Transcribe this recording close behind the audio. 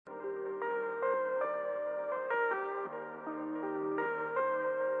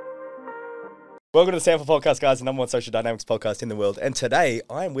Welcome to the Sample Podcast, guys, the number one social dynamics podcast in the world. And today,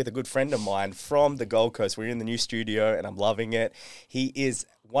 I'm with a good friend of mine from the Gold Coast. We're in the new studio, and I'm loving it. He is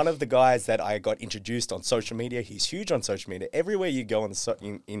one of the guys that I got introduced on social media. He's huge on social media. Everywhere you go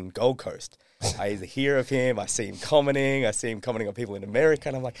in Gold Coast, I either hear of him, I see him commenting on people in America,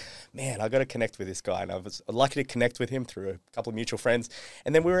 and I'm like, man, I got to connect with this guy. And I was lucky to connect with him through a couple of mutual friends.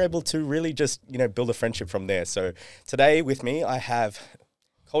 And then we were able to really just, build a friendship from there. So today with me, I have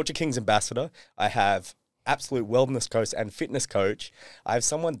Culture Kings ambassador. I have absolute wellness coach and fitness coach. I have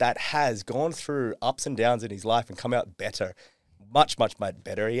someone that has gone through ups and downs in his life and come out better, much, much, much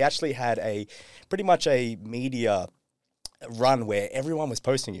better. He actually had pretty much a media run where everyone was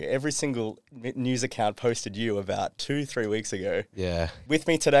posting you. Every single news account posted you about 2-3 weeks ago. Yeah. With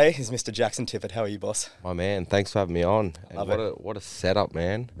me today is Mr. Jackson Tippett. How are you, boss? My man, thanks for having me on. And what a setup,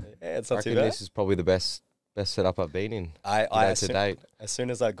 man. Yeah, it's not too reckon bad. This is probably the best setup I've been in to date. As soon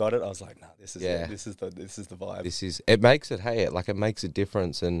as I got it, I was like, nah, this is the vibe. It makes a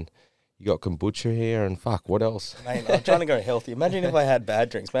difference. And you got kombucha here and fuck, what else? Man, I'm trying to go healthy. Imagine if I had bad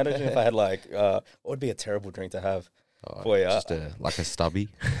drinks. Imagine if I had what would be a terrible drink to have for you? Just a stubby.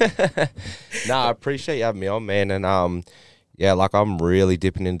 I appreciate you having me on, man. And I'm really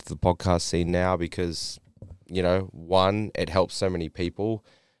dipping into the podcast scene now because, one, it helps so many people.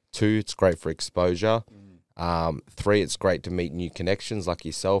 2, it's great for exposure. 3, it's great to meet new connections like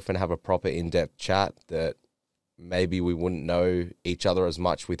yourself and have a proper in-depth chat that maybe we wouldn't know each other as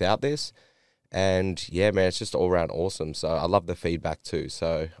much without this. And yeah, man, it's just all around awesome. So I love the feedback too.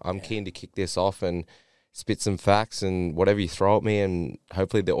 So I'm keen to kick this off and spit some facts and whatever you throw at me, and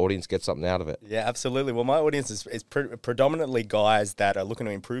hopefully the audience gets something out of it. Yeah, absolutely. Well, my audience is predominantly guys that are looking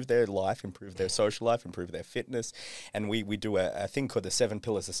to improve their life, improve their social life, improve their fitness. And we do a thing called the 7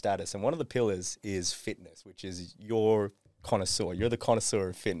 pillars of status. And one of the pillars is fitness, which is your connoisseur. You're the connoisseur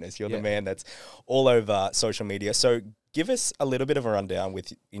of fitness. You're the man that's all over social media. So give us a little bit of a rundown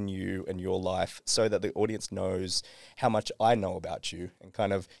in you and your life so that the audience knows how much I know about you and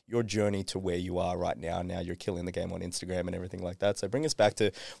kind of your journey to where you are right now. Now you're killing the game on Instagram and everything like that. So bring us back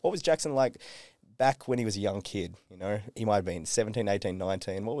to what was Jackson like back when he was a young kid? He might have been 17, 18,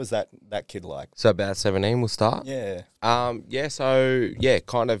 19. What was that kid like? So about 17 we'll start? Yeah.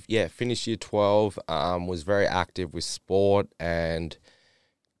 Finished year 12, was very active with sport and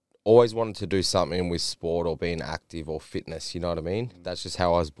always wanted to do something with sport or being active or fitness, you know what I mean? That's just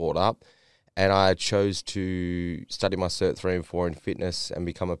how I was brought up. And I chose to study my Cert 3 and 4 in fitness and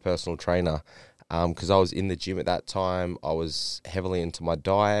become a personal trainer because I was in the gym at that time. I was heavily into my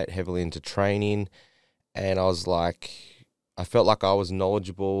diet, heavily into training, and I felt like I was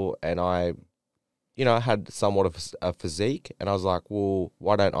knowledgeable and I had somewhat of a physique, and I was like, well,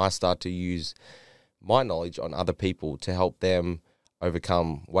 why don't I start to use my knowledge on other people to help them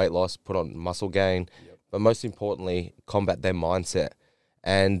overcome weight loss, put on muscle gain, but most importantly, combat their mindset.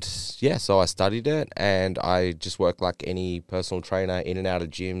 And so I studied it and I just worked like any personal trainer in and out of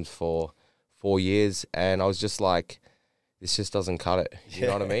gyms for 4 years. And I was just like, this just doesn't cut it. You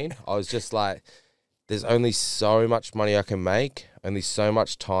know what I mean? I was just like, there's only so much money I can make, only so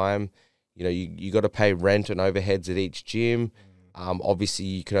much time. You got to pay rent and overheads at each gym. Obviously,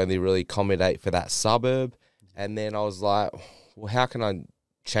 you can only really accommodate for that suburb. And then I was like, well, how can I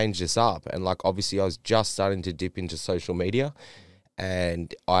change this up? And obviously I was just starting to dip into social media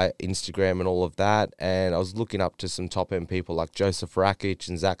and Instagram and all of that. And I was looking up to some top end people like Joseph Rakic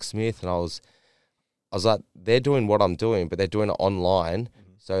and Zach Smith. And I was like, they're doing what I'm doing, but they're doing it online.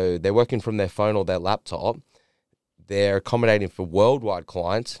 So they're working from their phone or their laptop. They're accommodating for worldwide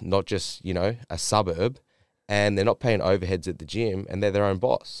clients, not just, a suburb. And they're not paying overheads at the gym and they're their own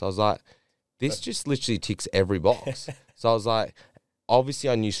boss. So I was like, this just literally ticks every box. So I was like, obviously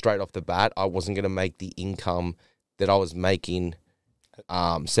I knew straight off the bat I wasn't going to make the income that I was making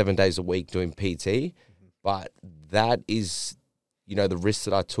 7 days a week doing PT. But that is, the risk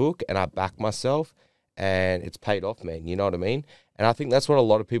that I took and I backed myself and it's paid off, man. You know what I mean? And I think that's what a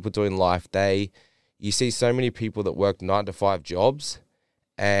lot of people do in life. You see so many people that work 9-to-5 jobs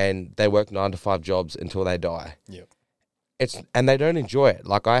and they work 9-to-5 jobs until they die. Yep. And they don't enjoy it.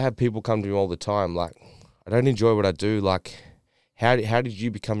 I have people come to me all the time, I don't enjoy what I do. How did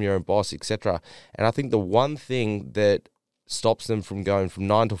you become your own boss, etc. And I think the one thing that stops them from going from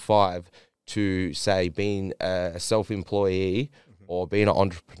 9 to 5 to, say, being a self-employee or being an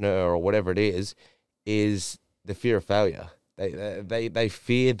entrepreneur or whatever it is the fear of failure. They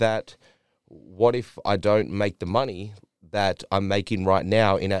fear that, what if I don't make the money that I'm making right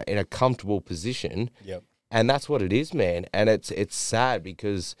now in a comfortable position? Yep. And that's what it is, man. And it's sad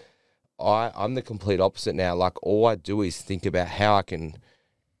because I'm the complete opposite now. All I do is think about how I can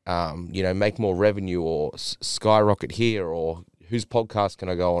make more revenue or skyrocket here, or whose podcast can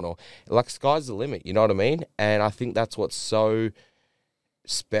I go on, or like sky's the limit, you know what I mean? And I think that's what's so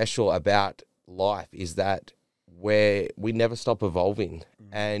special about life is that we never stop evolving.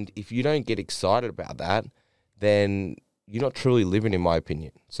 And if you don't get excited about that, then you're not truly living, in my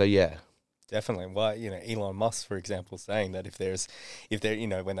opinion. So yeah. Definitely. Well, Elon Musk, for example, saying that if there,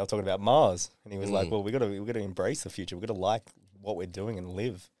 when they were talking about Mars, and he was like, well, we got to embrace the future. We got to like what we're doing and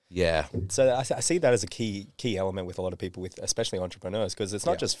live. Yeah. So I see that as a key element with a lot of people, especially entrepreneurs, because it's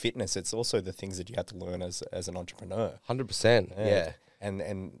not just fitness; it's also the things that you have to learn as an entrepreneur. 100%. Yeah.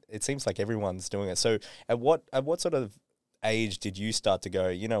 And it seems like everyone's doing it. So at what sort of age did you start to go,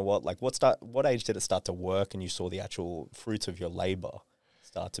 you know what, like what age did it start to work and you saw the actual fruits of your labor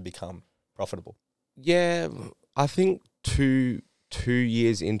start to become profitable? Yeah, I think two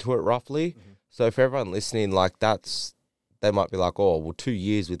years into it roughly. Mm-hmm. So for everyone listening, like they might be like, oh, well, 2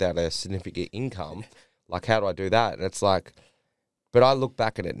 years without a significant income, like how do I do that? And it's like, but I look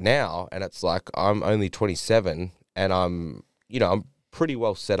back at it now and it's like I'm only 27 and I'm pretty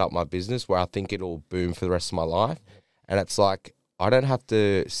well set up my business where I think it'll boom for the rest of my life. And it's like, I don't have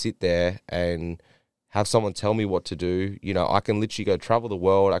to sit there and have someone tell me what to do. I can literally go travel the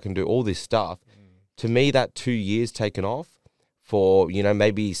world. I can do all this stuff. To me, that 2 years taken off for,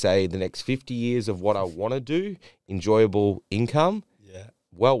 maybe say the next 50 years of what I want to do, enjoyable income,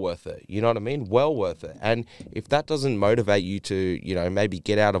 well worth it. You know what I mean? Well worth it. And if that doesn't motivate you to, maybe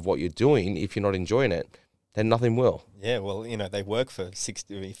get out of what you're doing, if you're not enjoying it, then nothing will. Yeah, well, they work for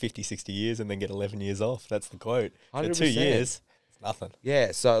 50, 60 years and then get 11 years off. That's the quote. 100%. For 2 years, it's nothing.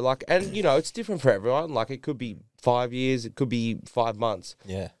 Yeah, so like, and it's different for everyone. Like it could be 5 years, it could be 5 months.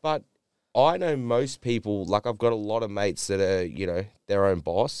 Yeah. But I know most people, like I've got a lot of mates that are, their own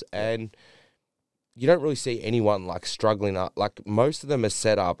boss, and you don't really see anyone like struggling up. Like most of them are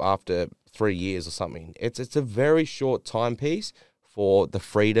set up after 3 years or something. It's a very short timepiece for the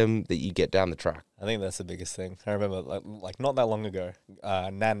freedom that you get down the track. I think that's the biggest thing. I remember like not that long ago,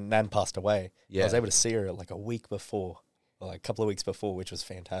 Nan passed away. Yeah. I was able to see her like a week before, or like a couple of weeks before, which was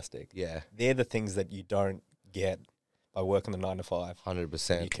fantastic. Yeah. They're the things that you don't get by working the 9 to 5.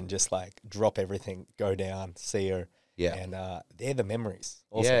 100%. You can just like drop everything, go down, see her. Yeah. And they're the memories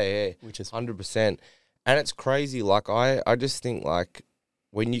also. Yeah. Which is 100%. And it's crazy. Like I just think like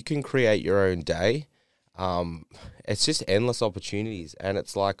when you can create your own day, it's just endless opportunities, and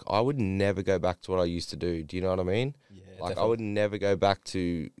it's like I would never go back to what I used to do. Do you know what I mean? Yeah, like definitely. I would never go back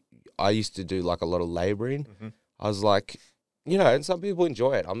to. I used to do like a lot of laboring. Mm-hmm. I was like, and some people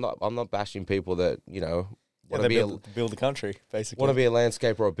enjoy it. I'm not bashing people that want to build the country basically. Want to be a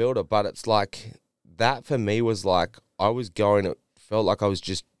landscaper or a builder, but it's like that for me was like I was going. It felt like I was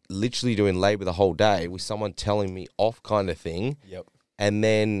just literally doing labor the whole day with someone telling me off kind of thing. Yep. And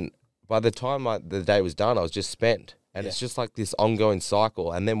then by the time the day was done, I was just spent. And it's just like this ongoing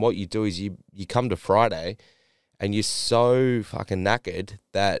cycle. And then what you do is you come to Friday and you're so fucking knackered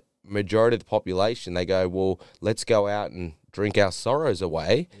that majority of the population, they go, well, let's go out and drink our sorrows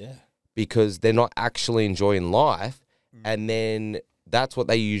away. Yeah. Because they're not actually enjoying life. And then that's what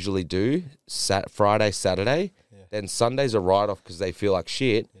they usually do, Friday, Saturday. Yeah. Then Sunday's a write-off because they feel like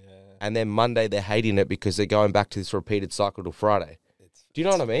shit. Yeah. And then Monday they're hating it because they're going back to this repeated cycle till Friday. Do you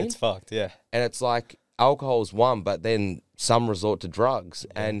know what I mean? It's fucked, yeah. And it's like alcohol's one, but then some resort to drugs.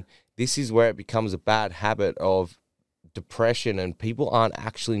 Yeah. And this is where it becomes a bad habit of depression and people aren't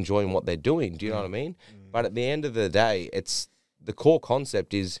actually enjoying what they're doing. Do you know what I mean? But at the end of the day, it's the core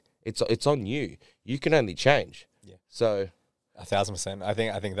concept is it's on you. You can only change. Yeah. So 1,000%. I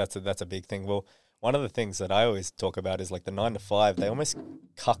think that's a big thing. Well, one of the things that I always talk about is like the 9 to 5, they almost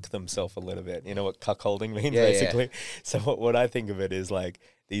cuck themselves a little bit. You know what cuckolding means, basically? Yeah. So what I think of it is like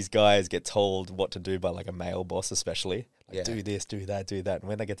these guys get told what to do by like a male boss especially. Like do this, do that, do that. And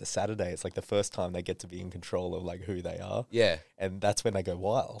when they get to Saturday, it's like the first time they get to be in control of like who they are. Yeah. And that's when they go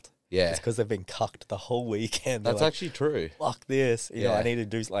wild. Yeah. It's because they've been cucked the whole weekend. That's like, actually true. Fuck this. You know, I need to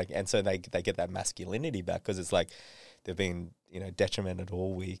do like, and so they get that masculinity back because it's like they've been, detrimented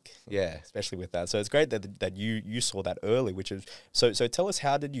all week. Yeah. Especially with that. So it's great that you saw that early, which is, so tell us,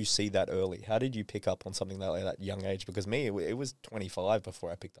 how did you see that early? How did you pick up on something like that young age? Because me, it was 25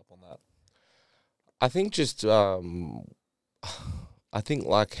 before I picked up on that. I think just, I think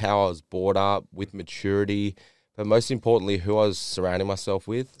like how I was brought up with maturity, but most importantly, who I was surrounding myself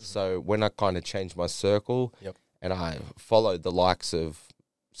with. Mm-hmm. So when I kind of changed my circle and I followed the likes of,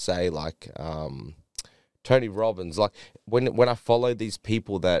 say, like, Tony Robbins, like when I followed these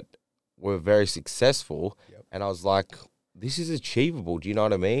people that were very successful, and I was like, this is achievable. Do you know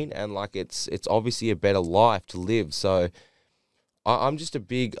what I mean? And like it's obviously a better life to live. So I'm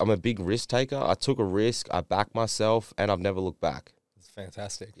a big risk taker. I took a risk, I backed myself, and I've never looked back. It's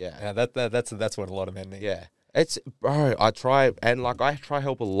fantastic. Yeah. That's what a lot of men need. Yeah. Bro, I try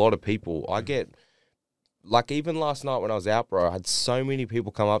help a lot of people. I get, like, even last night when I was out, bro, I had so many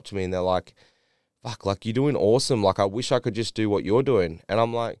people come up to me and they're like, fuck, like, you're doing awesome. Like, I wish I could just do what you're doing. And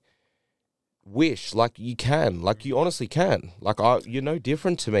I'm like, wish, like, you can. Like, you honestly can. Like, you're no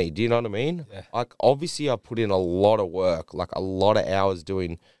different to me. Do you know what I mean? Yeah. Like, obviously, I put in a lot of work, like, a lot of hours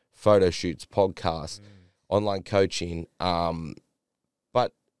doing photo shoots, podcasts, online coaching.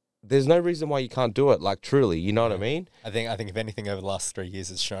 But there's no reason why you can't do it. Like, truly, you know what I mean? I think if anything over the last 3 years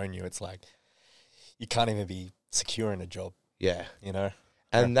has shown you, it's like you can't even be secure in a job. Yeah. You know?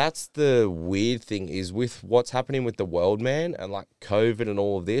 And that's the weird thing is with what's happening with the world, man, and like COVID and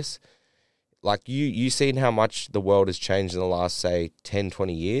all of this, like you seen how much the world has changed in the last, say, 10,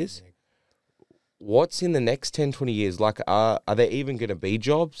 20 years. What's in the next 10, 20 years? Like, are there even going to be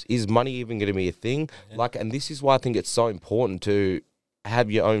jobs? Is money even going to be a thing? Yeah. Like, and this is why I think it's so important to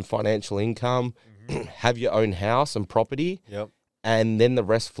have your own financial income, have your own house and property, and then the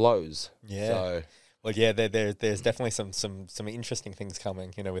rest flows. Yeah. So, well, yeah, there's definitely some interesting things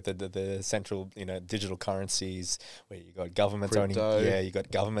coming, you know, with the central, you know, digital currencies where you got governments Crypto. you got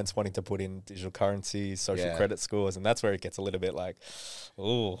governments wanting to put in digital currencies, social credit scores, and that's where it gets a little bit like,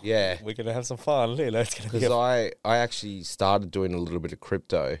 oh, yeah, we're gonna have some fun, you know, it's gonna be. Because I actually started doing a little bit of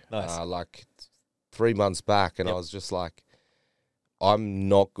crypto, like 3 months back, and I was just like, I'm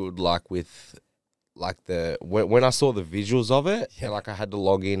not good like with. Like when I saw the visuals of it, and like I had to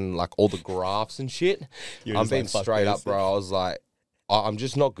log in like all the graphs and shit. I'm being like, straight up, bro. I was like, I'm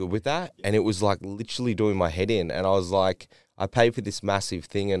just not good with that, and it was like literally doing my head in. And I was like, I paid for this massive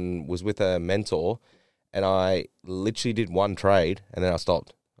thing and was with a mentor, and I literally did one trade, and then I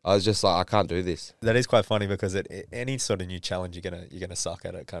stopped. I was just like, I can't do this. That is quite funny because any sort of new challenge, you're gonna suck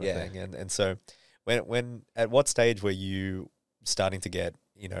at it, kind of thing. And so when at what stage were you starting to get?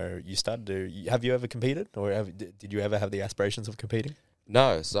 You know, have you ever competed or did you ever have the aspirations of competing?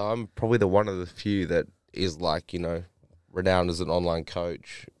 No. So I'm probably the one of the few that is like, you know, renowned as an online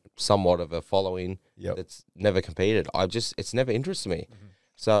coach, somewhat of a following that's never competed. It's never interested me.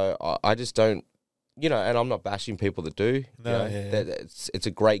 So I just don't, you know, and I'm not bashing people that do. No, it's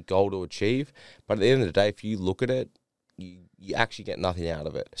a great goal to achieve. But at the end of the day, if you look at it, you actually get nothing out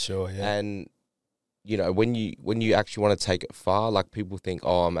of it. Sure, yeah. And you know, when you actually want to take it far, like people think,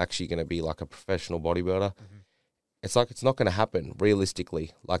 oh, I'm actually going to be like a professional bodybuilder. It's like, it's not going to happen realistically.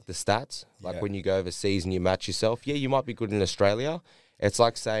 Like the stats, like when you go overseas and you match yourself, you might be good in Australia. It's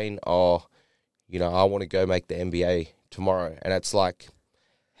like saying, oh, you know, I want to go make the NBA tomorrow. And it's like,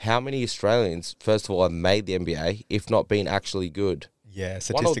 how many Australians, first of all, have made the NBA, if not been actually good? Yeah,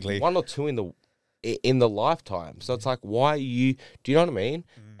 statistically. One or two in the lifetime. So it's like, why are you, do you know what I mean?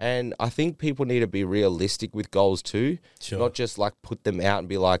 And I think people need to be realistic with goals too. Sure. Not just like put them out and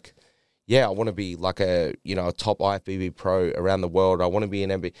be like, yeah, I want to be like a top IFBB pro around the world. I want to be an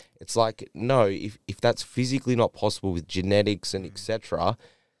NBA. It's like, no, if that's physically not possible with genetics and etc.,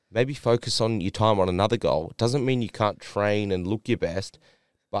 maybe focus on your time on another goal. It doesn't mean you can't train and look your best,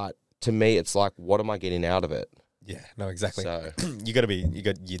 but to me, it's like, what am I getting out of it? Yeah, no, exactly. So you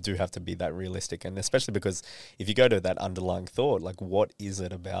do have to be that realistic, and especially because if you go to that underlying thought, like, what is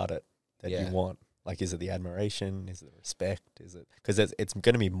it about it that you want? Like, is it the admiration? Is it the respect? Is it because it's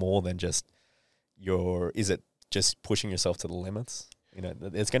going to be more than just is it just pushing yourself to the limits? You know,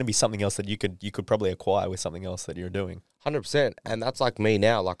 there's going to be something else that you could probably acquire with something else that you're doing. 100%, and that's like me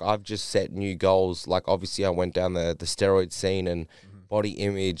now. Like I've just set new goals. Like obviously, I went down the steroid scene and body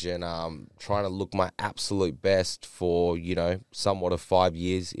image and trying to look my absolute best for, you know, somewhat of 5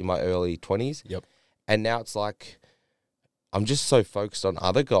 years in my early 20s. Yep. And now it's like I'm just so focused on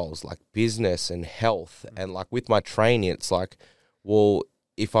other goals like business and health. And like with my training, it's like, well,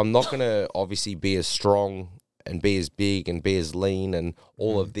 if I'm not going to obviously be as strong and be as big and be as lean and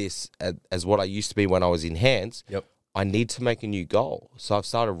all of this as what I used to be when I was in hands, I need to make a new goal. So I've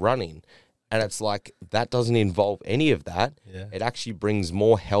started running. And it's like, that doesn't involve any of that. Yeah. It actually brings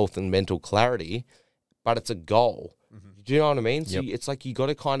more health and mental clarity, but it's a goal. Do you know what I mean? So it's like you got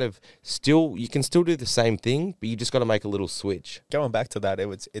to kind of you can still do the same thing, but you just got to make a little switch. Going back to that,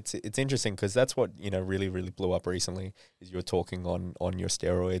 it's interesting because that's what, you know, really, really blew up recently is you were talking on your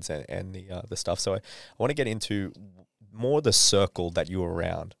steroids and the stuff. So I want to get into more the circle that you were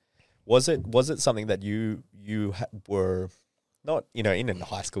around. Was it something that you were not, you know, in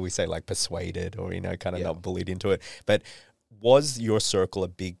high school we say like persuaded or, you know, kind of not bullied into it, but was your circle a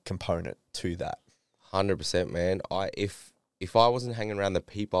big component to that? 100%, man. If I wasn't hanging around the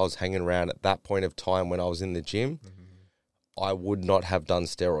people I was hanging around at that point of time when I was in the gym, I would not have done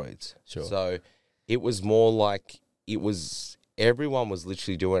steroids. Sure. So it was more like everyone was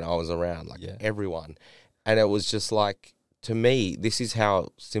literally doing it. I was around, like everyone. And it was just like, to me, this is how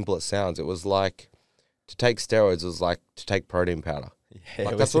simple it sounds. It was like, to take steroids was like to take protein powder. Yeah,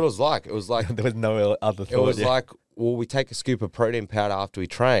 like that's what it was like. It was like, there was no other thought. it was like, well, we take a scoop of protein powder after we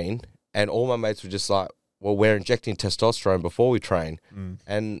train, and all my mates were just like, well, we're injecting testosterone before we train.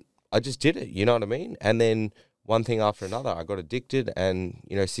 And I just did it, you know what I mean? And then one thing after another, I got addicted, and,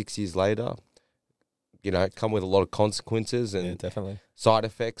 6 years later, come with a lot of consequences and definitely side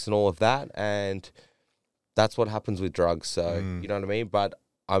effects and all of that. And that's what happens with drugs. So, you know what I mean? But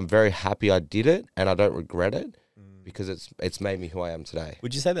I'm very happy I did it, and I don't regret it because it's made me who I am today.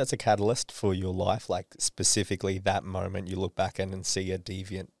 Would you say that's a catalyst for your life? Like specifically that moment you look back and see a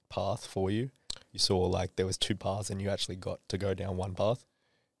deviant path for you? You saw like there was two paths and you actually got to go down one path?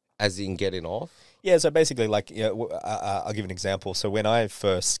 As in getting off? Yeah, so basically like, I'll give an example. So when I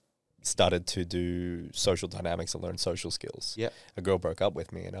first started to do social dynamics and learn social skills, a girl broke up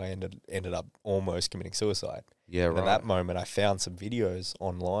with me and I ended up almost committing suicide. Yeah, and at that moment, I found some videos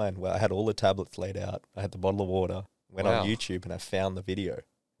online where I had all the tablets laid out. I had the bottle of water, went on YouTube, and I found the video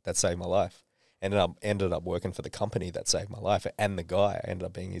that saved my life. Ended up working for the company that saved my life, and the guy ended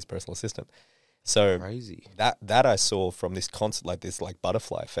up being his personal assistant. So crazy. That I saw from this concept, like this like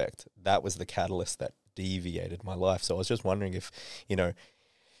butterfly effect. That was the catalyst that deviated my life. So I was just wondering if,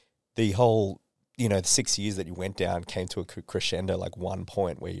 the whole, the 6 years that you went down came to a crescendo, like one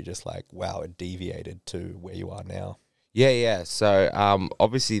point where you're just like, wow, it deviated to where you are now. Yeah. So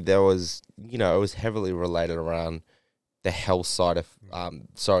obviously there was, it was heavily related around the health side of,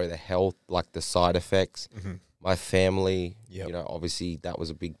 like the side effects. My family, obviously that was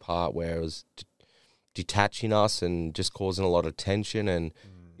a big part where it was detaching us and just causing a lot of tension. And,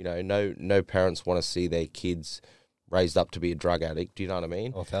 no parents want to see their kids raised up to be a drug addict. Do you know what I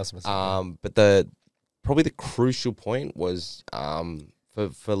mean? 1,000%. But probably the crucial point was,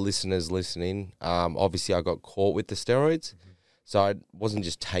 for listeners listening, obviously I got caught with the steroids. So I wasn't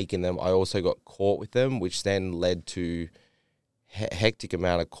just taking them, I also got caught with them, which then led to hectic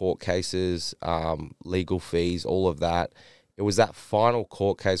amount of court cases, legal fees, all of that. It was that final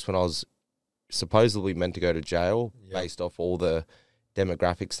court case when I was supposedly meant to go to jail based off all the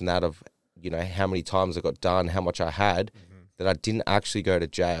demographics and that of, how many times I got done, how much I had, that I didn't actually go to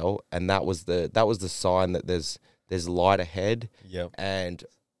jail. And that was the sign that there's light ahead. And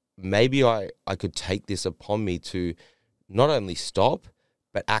maybe I could take this upon me to not only stop,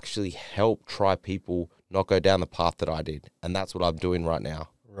 but actually help try people not go down the path that I did. And that's what I'm doing right now.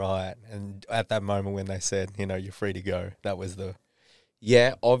 Right. And at that moment when they said, you're free to go, that was the...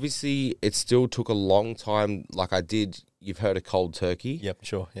 Yeah, obviously it still took a long time. Like you've heard of cold turkey. Yep,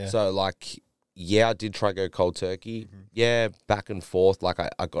 sure, yeah. So I did try to go cold turkey. Yeah, back and forth. Like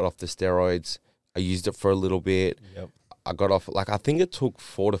I got off the steroids. I used it for a little bit. Yep. I got off, I think it took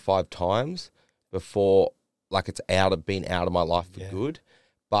 4 to 5 times before it's been out of my life for good.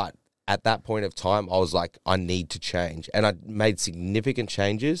 But at that point of time, I was like, I need to change. And I made significant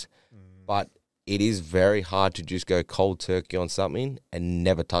changes, but it is very hard to just go cold turkey on something and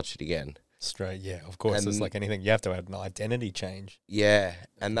never touch it again. Straight, yeah, of course. And it's like anything. You have to have an identity change. Yeah,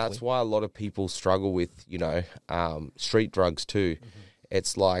 and that's why a lot of people struggle with, street drugs too.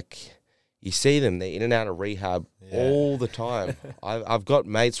 It's like you see them, they're in and out of rehab all the time. I've got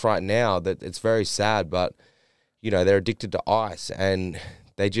mates right now that it's very sad, but, they're addicted to ice and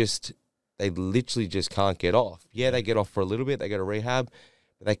they literally just can't get off. Yeah, they get off for a little bit, they go to rehab,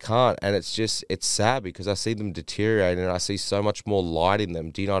 but they can't. And it's sad because I see them deteriorate and I see so much more light in them.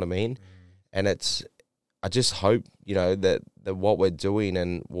 Do you know what I mean? And I just hope, that what we're doing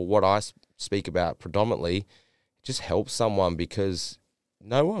and what I speak about predominantly just helps someone, because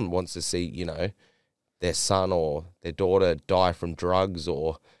no one wants to see, their son or their daughter die from drugs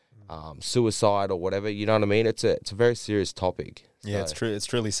or suicide or whatever. You know what I mean? It's a very serious topic. Yeah, So- it's true. It's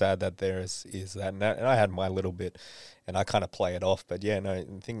truly sad that there is that. And I had my little bit and I kind of play it off. But yeah, no, I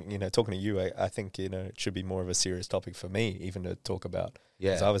think, talking to you, I think, it should be more of a serious topic for me even to talk about.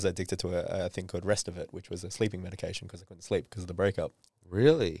 Yeah. Because I was addicted to a thing called Restovit, which was a sleeping medication because I couldn't sleep because of the breakup.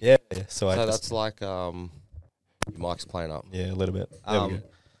 Really? Yeah. So that's like your mic's playing up. Yeah, a little bit. There we go.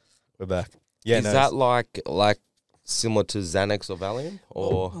 We're back. Yeah. Is that like similar to Xanax or Valium,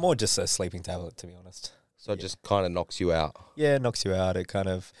 or more just a sleeping tablet, to be honest? so it just kind of knocks you out? Yeah, it knocks you out. It kind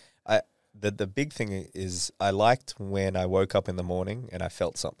of, the big thing is I liked when I woke up in the morning and I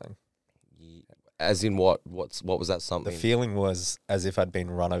felt something. As in what was that something? The feeling was as if I'd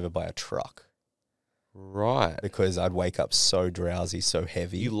been run over by a truck. Right. because I'd wake up so drowsy, so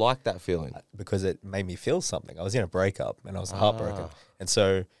heavy. You like that feeling? Because it made me feel something. I was in a breakup and I was heartbroken. Ah. And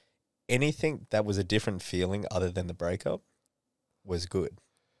so anything that was a different feeling other than the breakup was good.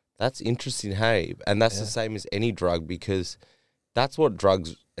 That's interesting, hey? And that's the same as any drug, because that's what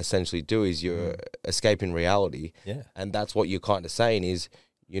drugs essentially do, is you're escaping reality. Yeah. And that's what you're kind of saying is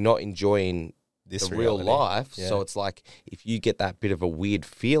you're not enjoying This the real reality. life. Yeah. So it's like if you get that bit of a weird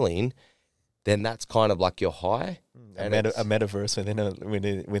feeling, then that's kind of like your high. A, And a metaverse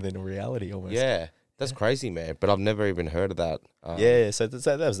within a reality almost. Yeah. That's crazy, man. But I've never even heard of that. Yeah, so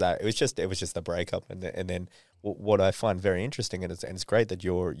that was that. It was just the breakup, and then what I find very interesting, and it's great that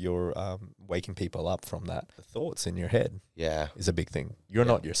you're waking people up from that. The thoughts in your head Yeah. is a big thing. You're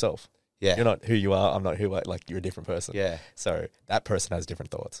not yourself. Yeah. You're not who you are. I'm not who I like. You're a different person. Yeah. So that person has different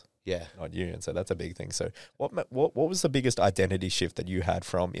thoughts, Yeah. not you, and so that's a big thing. So what was the biggest identity shift that you had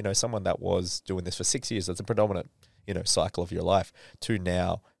from someone that was doing this for 6 years? That's a predominant cycle of your life to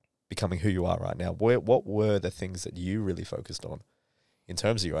now becoming who you are right now. What were the things that you really focused on in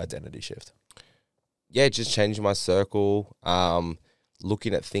terms of your identity shift? Yeah, just changing my circle,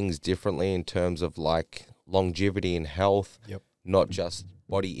 looking at things differently in terms of like longevity and health, not just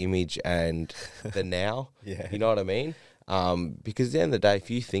body image and the now. Yeah. You know what I mean? Because at the end of the day, if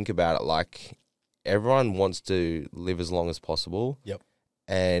you think about it, like everyone wants to live as long as possible. Yep.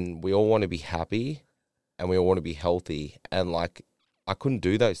 And we all want to be happy and we all want to be healthy. And like, I couldn't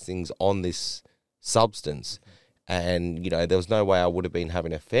do those things on this substance. And, there was no way I would have been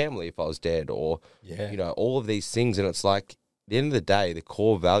having a family if I was dead or, all of these things. And it's like, at the end of the day, the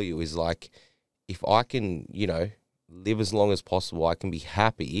core value is like, if I can, live as long as possible, I can be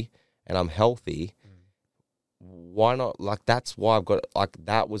happy and I'm healthy. Why not? Like, that's why I've got, like,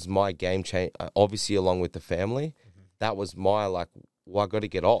 that was my game change. Obviously, along with the family, that was my, like, well, I got to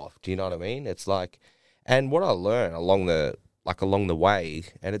get off. Do you know what I mean? It's like, and what I learned along the way,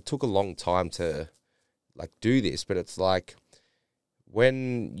 and it took a long time to, like, do this, but it's like,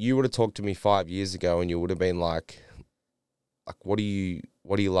 when you would have talked to me 5 years ago and you would have been like, what do you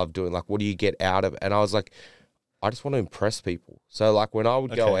love doing? Like, what do you get out of it? And I was like, I just want to impress people. So, like, when I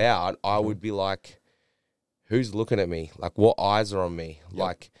would go out, I would be like, who's looking at me? Like, what eyes are on me? Yep.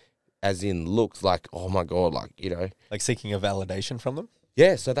 Like, as in looks, like, oh my God, like, Like seeking a validation from them?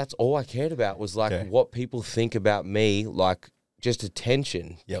 Yeah, so that's all I cared about was, like, Okay. what people think about me, like, just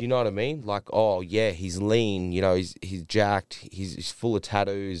attention. Yep. You know what I mean? Like, oh, yeah, he's lean, he's jacked, he's full of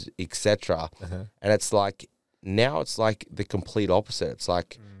tattoos, etc. And it's like, now it's like the complete opposite. It's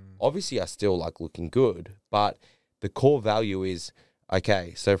like, obviously I still like looking good, but the core value is,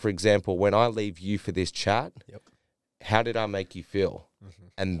 okay, so for example, when I leave you for this chat, how did I make you feel?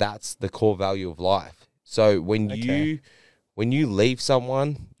 And that's the core value of life. So when you leave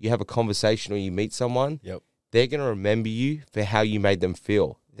someone, you have a conversation or you meet someone, they're going to remember you for how you made them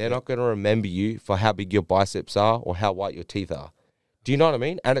feel. They're not going to remember you for how big your biceps are or how white your teeth are. Do you know what I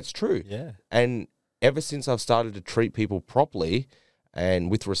mean? And it's true. Yeah. And ever since I've started to treat people properly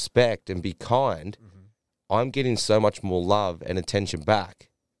and with respect and be kind, I'm getting so much more love and attention back.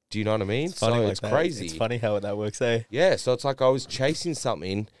 Do you know what I mean? It's funny so like it's that. crazy. It's funny how that works, eh? Yeah, so it's like I was chasing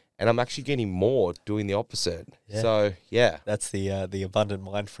something and I'm actually getting more doing the opposite. Yeah. So, yeah. That's the abundant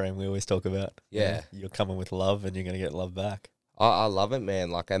mind frame we always talk about. Yeah. You're coming with love and you're going to get love back. I love it, man.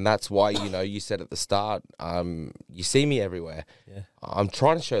 Like, and that's why, you said at the start, you see me everywhere. Yeah. I'm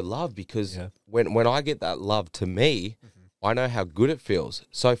trying to show love because when I get that love to me, I know how good it feels.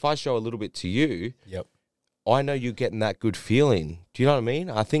 So if I show a little bit to you, I know you're getting that good feeling. Do you know what I mean?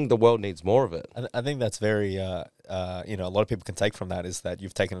 I think the world needs more of it. I think that's very, a lot of people can take from that is that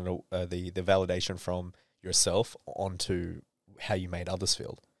you've taken the validation from yourself onto how you made others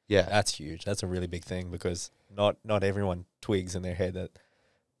feel. Yeah. That's huge. That's a really big thing because not everyone twigs in their head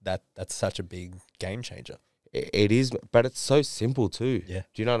that's such a big game changer. It is, but it's so simple too. Yeah.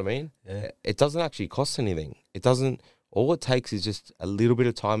 Do you know what I mean? Yeah. It doesn't actually cost anything. All it takes is just a little bit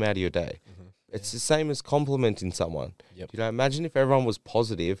of time out of your day. It's the same as complimenting someone. Yep. Imagine if everyone was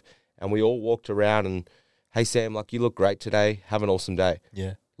positive and we all walked around and, hey, Sam, like, you look great today. Have an awesome day.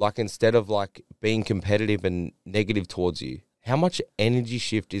 Yeah. Like, instead of, like, being competitive and negative towards you, how much energy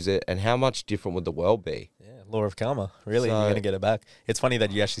shift is it and how much different would the world be? Yeah, law of karma. Really, you're going to get it back. It's funny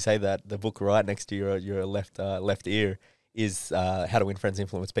that you actually say that. The book right next to your left ear is How to Win Friends,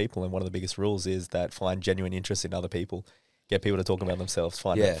 Influence People. And one of the biggest rules is that find genuine interest in other people. Get people to talk about themselves.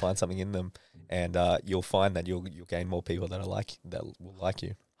 Find something in them, and you'll find that you'll gain more people that will like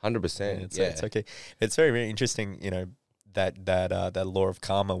you. 100%. It's okay. It's very, very interesting. That law of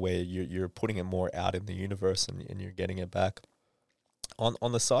karma where you're putting it more out in the universe and you're getting it back.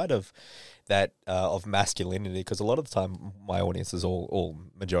 On the side of that of masculinity, because a lot of the time my audience is all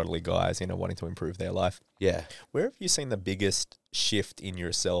majority guys, wanting to improve their life. Yeah. Where have you seen the biggest shift in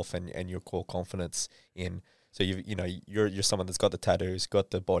yourself and your core confidence in? So you're someone that's got the tattoos, got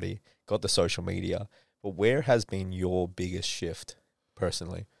the body, got the social media, but where has been your biggest shift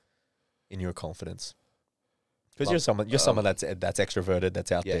personally in your confidence? Because you're someone that's extroverted,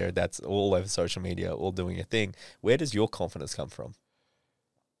 that's out there, that's all over social media, all doing your thing. Where does your confidence come from?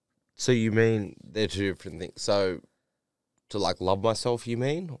 So you mean they're two different things? So to love myself, you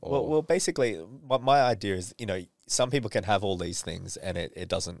mean? Or? Well, basically, my idea is, some people can have all these things and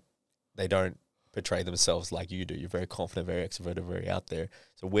they don't portray themselves like you do. You're very confident, very extroverted, very out there.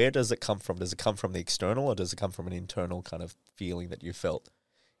 So where does it come from? Does it come from the external, or does it come from an internal kind of feeling that you felt?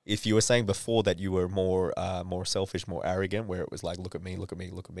 If you were saying before that you were more selfish, more arrogant, where it was like, look at me, look at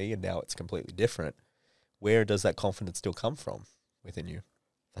me, look at me, and now it's completely different, where does that confidence still come from within you?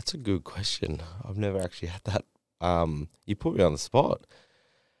 That's a good question. I've never actually had that. You put me on the spot.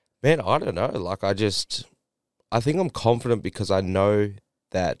 Man, I don't know. I think I'm confident because I know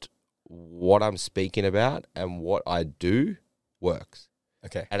that what I'm speaking about and what I do works.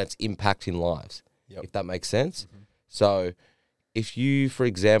 Okay. And it's impacting lives, if that makes sense. Mm-hmm. So if you, for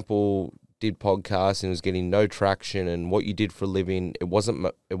example, did podcasts and was getting no traction and what you did for a living, it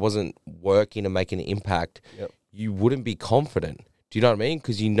wasn't working and making an impact, you wouldn't be confident. Do you know what I mean?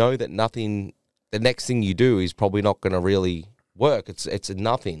 Because you know that the next thing you do is probably not going to really work. It's a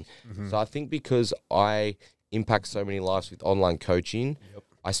nothing. Mm-hmm. So I think because I impact so many lives with online coaching,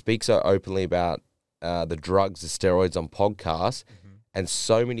 I speak so openly about the drugs, the steroids on podcasts, and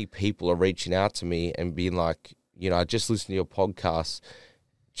so many people are reaching out to me and being like, I just listened to your podcast,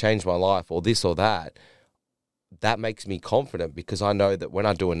 changed my life, or this or that. That makes me confident because I know that when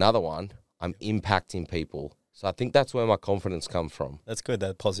I do another one, I'm impacting people. So I think that's where my confidence comes from. That's good,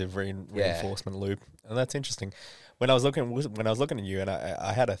 that positive reinforcement loop. And that's interesting. When I was looking at you, and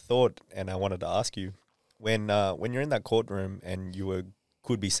I had a thought, and I wanted to ask you, when you're in that courtroom and you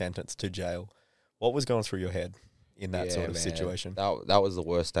could be sentenced to jail, what was going through your head in that sort of situation? That was the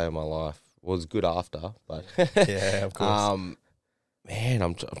worst day of my life. It was good after, but yeah, of course. Man,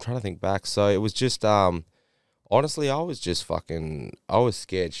 I'm trying to think back. So it was just honestly, I was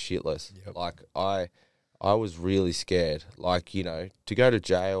scared shitless. Yep. I was really scared. To go to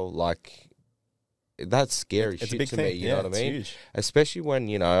jail, that's scary it's shit a big to thing. me. You know what I mean? Huge. Especially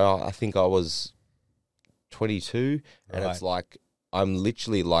when I think I was 22, and it's like I'm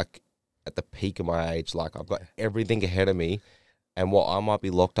literally at the peak of my age. I've got everything ahead of me. And what I might be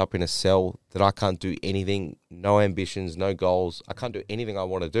locked up in a cell that I can't do anything, no ambitions, no goals. I can't do anything I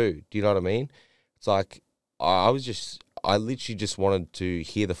want to do. Do you know what I mean? It's like I literally just wanted to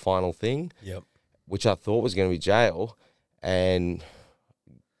hear the final thing, which I thought was going to be jail. And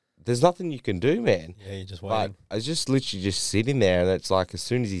there's nothing you can do, man. Yeah, you just waiting. But I was just literally just sitting there, and it's like as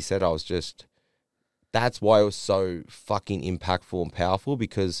soon as he said, that's why it was so fucking impactful and powerful,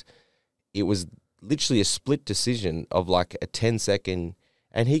 because it was literally a split decision of a 10-second,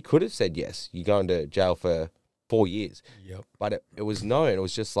 and he could have said, yes, you're going to jail for 4 years. Yep. But it was no, and it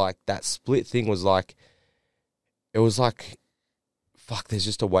was just that split thing was it was fuck, there's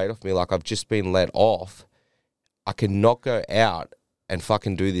just a weight off me. I've just been let off. I cannot go out and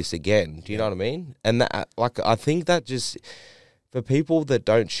fucking do this again. Do you know what I mean? And that, I think that just, for people that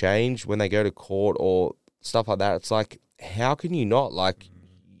don't change when they go to court or stuff like that, it's how can you not?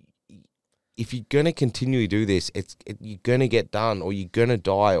 If you're going to continually do this, you're going to get done, or you're going to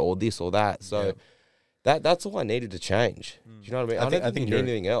die, or this or that. So that's all I needed to change. Do you know what I mean? I think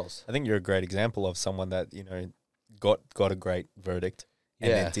anything else. I think you're a great example of someone that, got a great verdict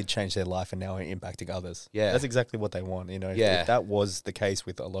and then did change their life and now are impacting others. Yeah. That's exactly what they want. If that was the case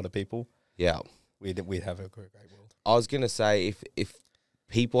with a lot of people, we'd have a great world. I was going to say, if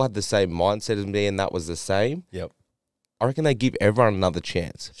people had the same mindset as me and that was the same, I reckon they give everyone another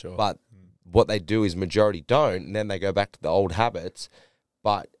chance. Sure. But what they do is majority don't, and then they go back to the old habits.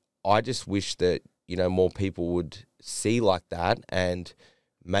 But I just wish that, more people would see like that and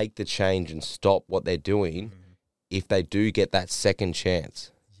make the change and stop what they're doing if they do get that second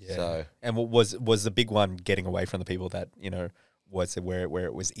chance. Yeah. So, and what was the big one getting away from the people that, was it where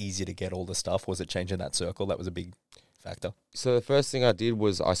it was easier to get all the stuff? Was it changing that circle? That was a big factor. So the first thing I did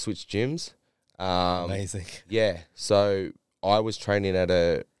was I switched gyms. Amazing. Yeah. So I was training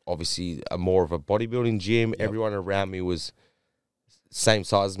at obviously a more of a bodybuilding gym. Everyone around me was same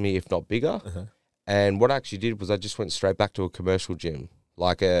size as me, if not bigger. And what I actually did was I just went straight back to a commercial gym,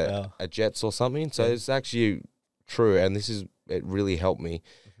 like a Jets or something. So it's actually true, and it really helped me.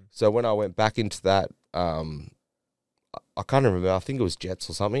 So when I went back into that, I can't remember. I think it was Jets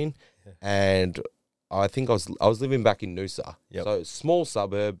or something, and I think I was living back in Noosa. Yep. So small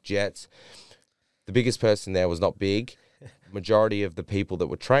suburb, Jets. The biggest person there was not big. Majority of the people that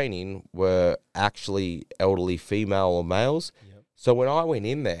were training were actually elderly female or males. Yep. So when I went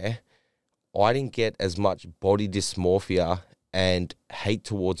in there, I didn't get as much body dysmorphia and hate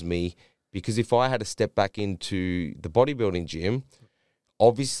towards me, because if I had to step back into the bodybuilding gym,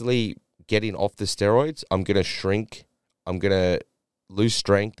 obviously getting off the steroids, I'm going to shrink, I'm going to lose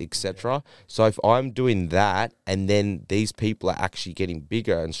strength, etc. So if I'm doing that and then these people are actually getting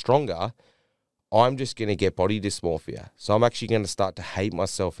bigger and stronger, I'm just going to get body dysmorphia. So I'm actually going to start to hate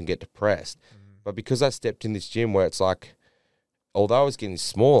myself and get depressed. But because I stepped in this gym where it's like, although I was getting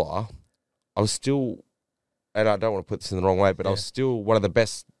smaller, I was still, and I don't want to put this in the wrong way, but I was still one of the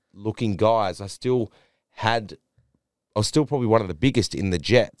best looking guys. I was still probably one of the biggest in the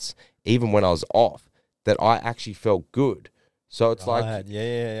Jets, even when I was off, that I actually felt good. So it's like, I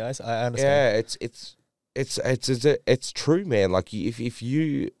understand. Yeah, it's true, man. Like if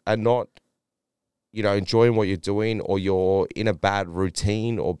you are not, enjoying what you're doing, or you're in a bad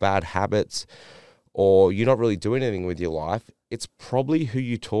routine or bad habits, or you're not really doing anything with your life, it's probably who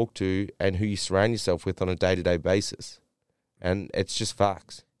you talk to and who you surround yourself with on a day-to-day basis. And it's just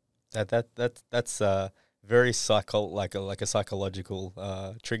facts. That's very like a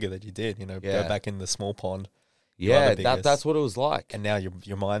psychological trigger that you did, go back in the small pond. Yeah, that's what it was like. And now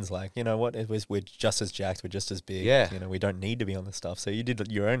your mind's like, you know what, we're just as jacked, we're just as big. Yeah. We don't need to be on this stuff. So you did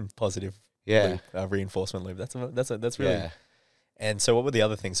your own positive reinforcement loop. That's really. Yeah. And so what were the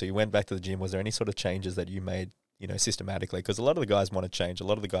other things? So you went back to the gym. Was there any sort of changes that you made, systematically? Because a lot of the guys want to change. A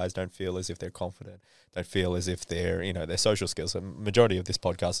lot of the guys don't feel as if they're confident, don't feel as if they're, their social skills. The majority of this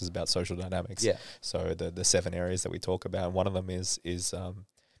podcast is about social dynamics. Yeah. So the 7 areas that we talk about, and one of them is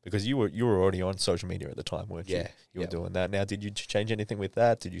because you were already on social media at the time, weren't you? Yeah. You were doing that. Now, did you change anything with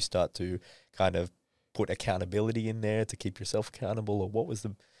that? Did you start to kind of put accountability in there to keep yourself accountable, or what was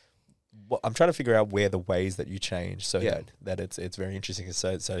I'm trying to figure out where the ways that you change, so that it's very interesting.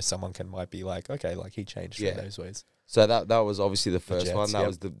 So someone might be like, okay, like he changed in those ways. So that was obviously the first Jets, one.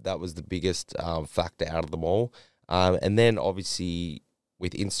 That was the biggest factor out of them all. And then obviously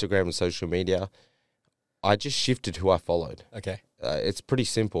with Instagram and social media, I just shifted who I followed. Okay. It's pretty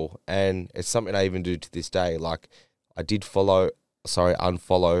simple, and it's something I even do to this day. Like I did unfollow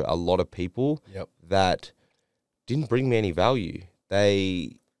a lot of people that didn't bring me any value.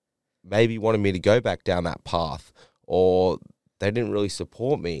 They maybe wanted me to go back down that path, or they didn't really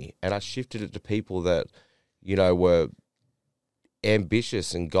support me. And I shifted it to people that, were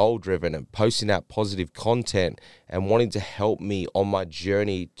ambitious and goal driven and posting out positive content and wanting to help me on my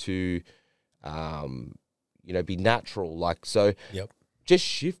journey to, be natural. Like, so just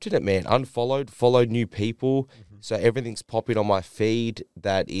shifted it, man. Unfollowed, followed new people. Mm-hmm. So everything's popping on my feed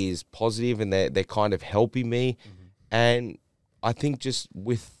that is positive, and they're kind of helping me. Mm-hmm. And I think just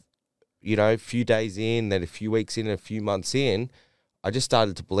with, a few days in, then a few weeks in, and a few months in, I just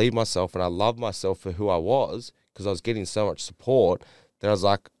started to believe myself, and I loved myself for who I was, because I was getting so much support that I was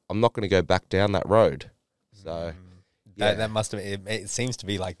like, I'm not going to go back down that road. So that must have, it seems to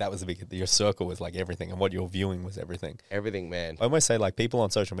be like that was your circle was like everything, and what you're viewing was everything. Everything, man. I almost say like people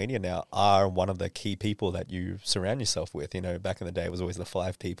on social media now are one of the key people that you surround yourself with. Back in the day it was always the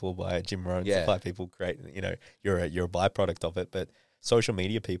 5 people by Jim Rohn. The 5 people great. You're a byproduct of it, but social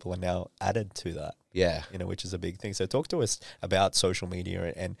media people are now added to that. Yeah. Which is a big thing. So talk to us about social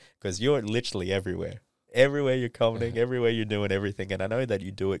media, and because you're literally everywhere. Everywhere you're commenting, everywhere you're doing everything. And I know that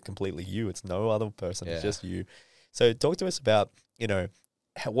you do it completely you. It's no other person. It's just you. So talk to us about,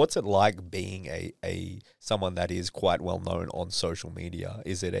 what's it like being a someone that is quite well known on social media?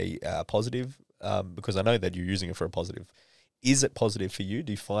 Is it a positive? Because I know that you're using it for a positive. Is it positive for you?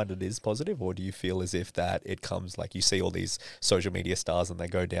 Do you find it is positive, or do you feel as if that it comes like you see all these social media stars and they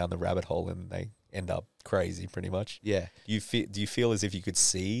go down the rabbit hole and they end up crazy pretty much? Yeah. Do you feel as if you could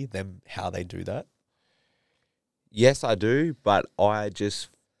see them, how they do that? Yes, I do, but I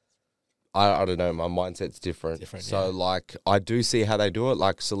don't know, my mindset's different. So like I do see how they do it,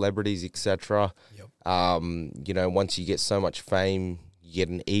 like celebrities, etc. Yep. Once you get so much fame, you get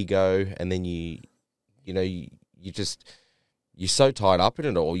an ego, and then you're so tied up in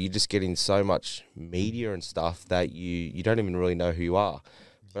it all. You're just getting so much media and stuff that you don't even really know who you are.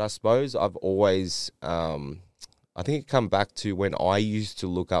 But I suppose I've always, I think it come back to when I used to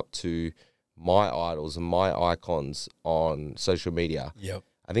look up to my idols and my icons on social media. Yep.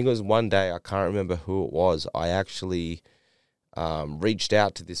 I think it was one day, I can't remember who it was, I actually reached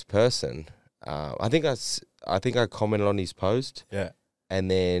out to this person. I think I commented on his post. Yeah. And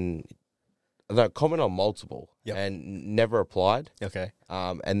then no, comment on multiple, Yep. and never replied. Okay.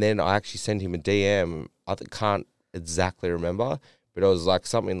 And then I actually sent him a DM. I can't exactly remember, but it was like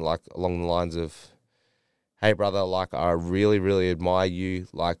something like along the lines of, "Hey brother, like I really, really admire you.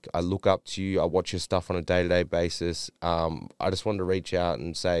 Like I look up to you. I watch your stuff on a day-to-day basis. I just wanted to reach out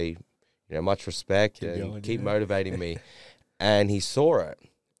and say, much respect Keep and going, keep yeah. motivating me." And he saw it.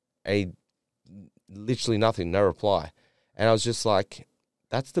 And he literally nothing, no reply. And I was just like,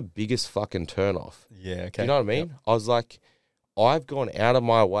 that's the biggest fucking turn off. Yeah. Okay. Do you know what I mean? Yep. I was like, I've gone out of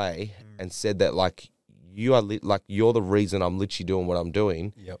my way and said that like you are like you're the reason I'm literally doing what I'm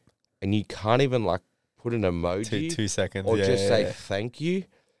doing, Yep. and you can't even like put an emoji 2 seconds. or yeah, just yeah, say yeah. thank you.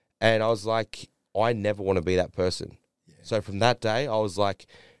 And I was like, I never want to be that person. So from that day, I was like,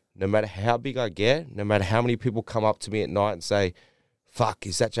 no matter how big I get, no matter how many people come up to me at night and say, "Fuck,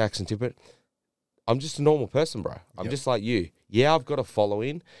 is that Jackson Tippett?" I'm just a normal person, bro. I'm Yep. just like you. Yeah, I've got a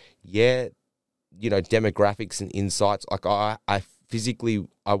following. Yeah, demographics and insights. Like I physically,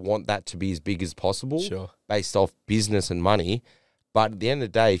 I want that to be as big as possible Sure. based off business and money. But at the end of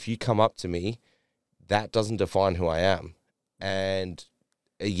the day, if you come up to me, that doesn't define who I am. And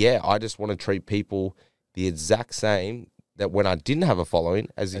yeah, I just want to treat people the exact same that when I didn't have a following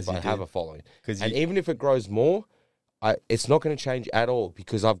as if you I have did. a following. 'Cause And you- even if it grows more, it's not going to change at all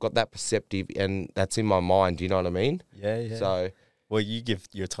because I've got that perceptive and that's in my mind. Do you know what I mean? Yeah. Yeah. So Well, you give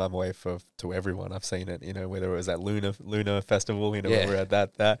your time away to everyone. I've seen it, whether it was at Luna Festival, Yeah. when we're at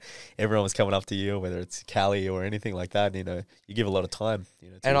that everyone was coming up to you, whether it's Cali or anything like that, you give a lot of time, to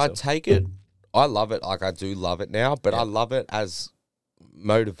and I yourself. take it, I love it. Like I do love it now, but Yeah. I love it as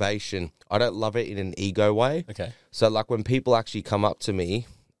motivation. I don't love it in an ego way. Okay. So like when people actually come up to me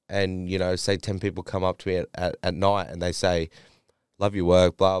and, say 10 people come up to me at night and they say, "Love your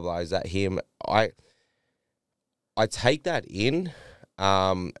work, blah, blah, is that him?" I take that in,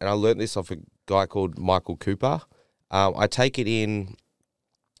 and I learned this off a guy called Michael Cooper. I take it in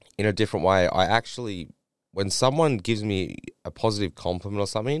a different way. I actually, when someone gives me a positive compliment or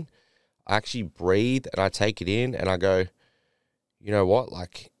something, I actually breathe and I take it in and I go, you know what?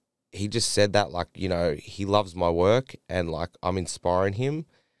 Like, he just said that, like, he loves my work and, like, I'm inspiring him.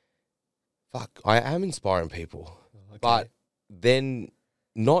 Fuck, I am inspiring people. Okay. But then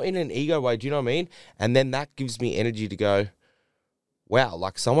not in an ego way, do you know what I mean? And then that gives me energy to go, wow,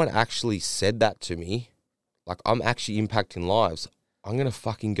 like someone actually said that to me. Like I'm actually impacting lives. I'm going to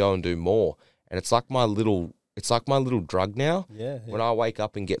fucking go and do more. And it's like my little drug now. Yeah. When I wake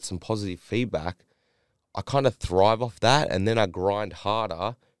up and get some positive feedback, I kind of thrive off that. And then I grind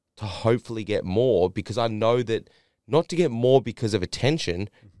harder to hopefully get more because I know that not to get more because of attention,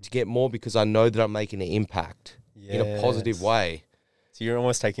 to get more because I know that I'm making an impact in a positive Yes. way. So you're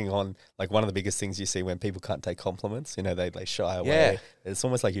almost taking on, like, one of the biggest things you see when people can't take compliments, they shy away. Yeah. It's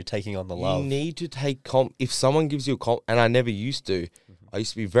almost like you're taking on the love. You need to take if someone gives you a and I never used to. I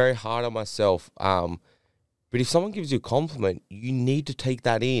used to be very hard on myself. But if someone gives you a compliment, you need to take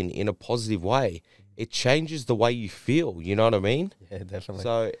that in a positive way. It changes the way you feel. You know what I mean? Yeah, definitely.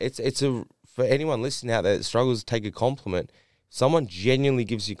 So it's for anyone listening out there that struggles to take a compliment. Someone genuinely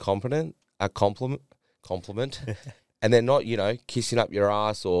gives you a compliment, and they're not kissing up your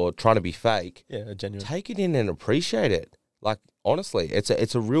ass or trying to be fake. yeah, a genuine. Take it in and appreciate it. Like honestly, it's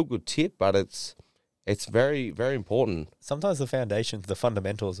a real good tip, but it's very, very important. Sometimes the foundations, the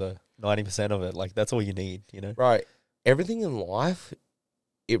fundamentals are 90% of it. Like, that's all you need, Right. Everything in life,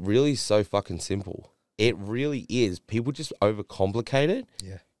 it really is so fucking simple. It really is. People just overcomplicate it.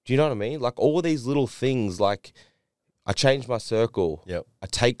 Yeah. Do you know what I mean? Like all of these little things, like I change my circle. Yep. I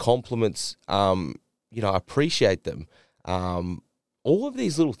take compliments. I appreciate them. All of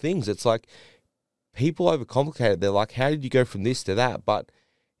these little things, it's like people overcomplicate it. They're like, how did you go from this to that? But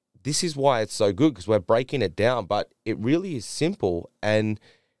this is why it's so good because we're breaking it down. But it really is simple. And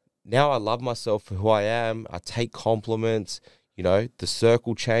now I love myself for who I am. I take compliments. The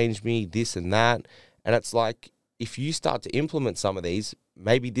circle changed me, this and that. And it's like, if you start to implement some of these,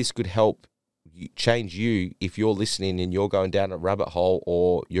 maybe this could help change you if you're listening and you're going down a rabbit hole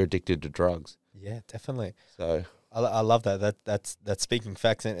or you're addicted to drugs. Yeah, definitely. So I love that. That's speaking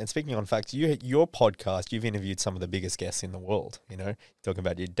facts. And speaking on facts, your podcast, you've interviewed some of the biggest guests in the world. You're talking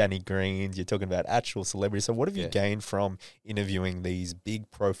about your Danny Greens, you're talking about actual celebrities. So what have you gained from interviewing these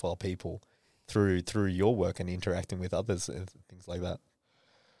big profile people through your work and interacting with others and things like that?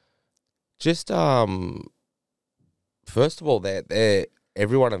 just first of all, they're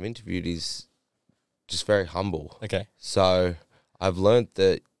everyone I've interviewed is just very humble. Okay. So I've learned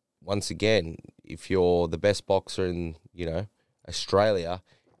that once again, if you're the best boxer in, Australia,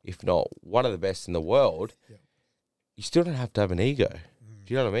 if not one of the best in the world, you still don't have to have an ego.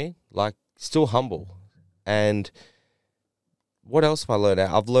 Do you know what I mean? Like still humble. And what else have I learned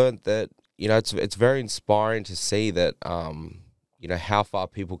out? I've learned that, it's very inspiring to see that, how far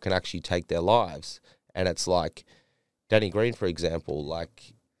people can actually take their lives. And it's like Danny Green, for example,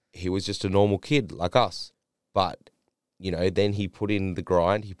 like he was just a normal kid like us. But, then he put in the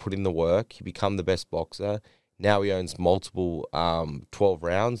grind, he put in the work, he became the best boxer. Now he owns multiple 12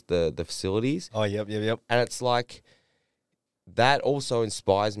 rounds, the facilities. Oh, yep. And it's like, that also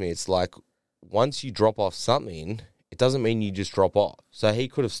inspires me. It's like, once you drop off something, it doesn't mean you just drop off. So he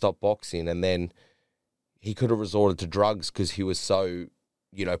could have stopped boxing and then he could have resorted to drugs because he was so,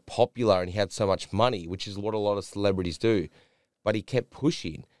 popular and he had so much money, which is what a lot of celebrities do. But he kept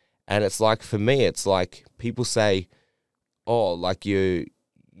pushing. And it's like, for me, it's like people say, oh, like you're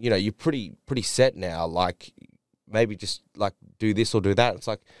pretty set now. Like maybe just like do this or do that. It's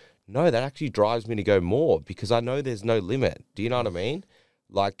like, no, that actually drives me to go more because I know there's no limit. Do you know what I mean?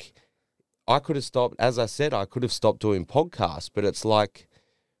 Like I could have stopped, as I said, I could have stopped doing podcasts, but it's like,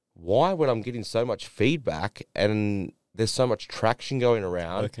 why when I'm getting so much feedback and there's so much traction going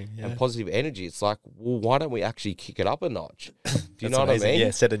around and positive energy, it's like, well, why don't we actually kick it up a notch? Do you know what I mean?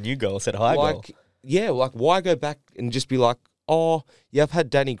 Yeah, set a new goal, set a high goal. Yeah, like why go back and just be like, oh, yeah, I've had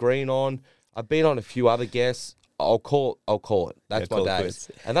Danny Green on, I've been on a few other guests, I'll call it. That's my days.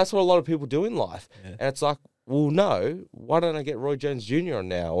 And that's what a lot of people do in life. Yeah. And it's like, well, no, why don't I get Roy Jones Jr. on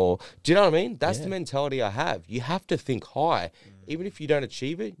now? Or do you know what I mean? That's the mentality I have. You have to think high. Even if you don't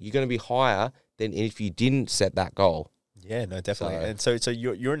achieve it, you're going to be higher than if you didn't set that goal. Yeah, no, definitely. So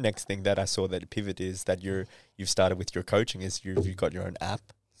your next thing that I saw that pivot is that you've started with your coaching is you've got your own app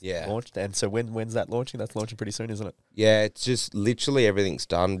launched. And so when's that launching? That's launching pretty soon, isn't it? Yeah, it's just literally everything's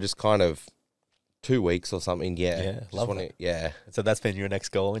done. Just kind of 2 weeks or something. Yeah, lovely. Yeah. So that's been your next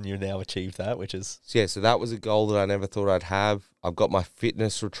goal, and you now achieved that, which is so that was a goal that I never thought I'd have. I've got my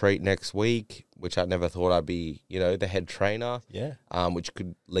fitness retreat next week, which I never thought I'd be, the head trainer. Yeah. Which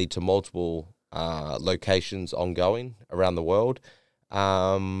could lead to multiple locations ongoing around the world.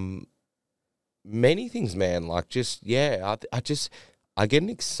 Many things, man. Like I get an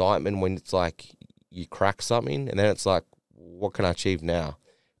excitement when it's like you crack something, and then it's like, what can I achieve now?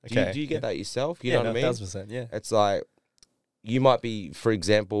 Do you get that yourself? You know what I mean? 1,000%, yeah. It's like, you might be, for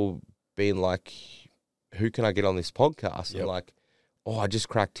example, being like, who can I get on this podcast? And like, oh, I just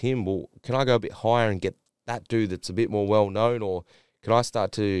cracked him. Well, can I go a bit higher and get that dude that's a bit more well-known? Or can I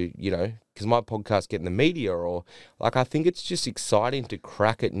start to, because my podcast get in the media? Or, like, I think it's just exciting to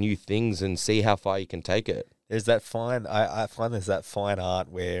crack at new things and see how far you can take it. There's that fine, I find there's that fine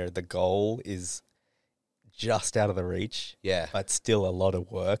art where the goal is just out of the reach, but still a lot of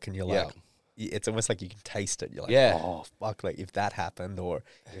work, and you're like, it's almost like you can taste it. You're like, oh fuck, like if that happened, or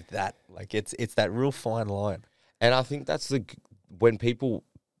if that, like it's that real fine line. And I think that's when people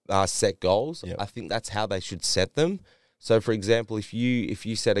set goals, I think that's how they should set them. So, for example, if you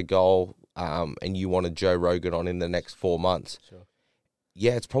set a goal and you wanted Joe Rogan on in the next 4 months,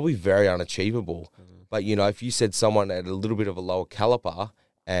 it's probably very unachievable. But if you said someone at a little bit of a lower caliber,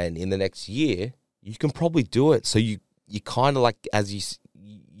 and in the next year, you can probably do it. So you kind of like, as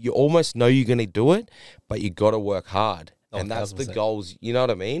you almost know you're going to do it, but you got to work hard. And that's 1,000%. The goals, you know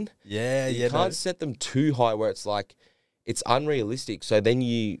what I mean? Yeah, you can't set them too high where it's like, it's unrealistic. So then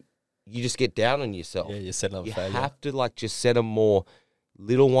you just get down on yourself. Yeah, you're setting up failure. You have to like just set them more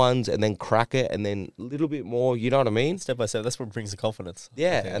little ones and then crack it and then a little bit more, you know what I mean? Step by step, that's what brings the confidence.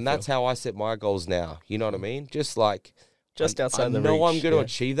 Yeah, and that's how I set my goals now, you know what I mean? Just like, outside the reach. I know I'm going to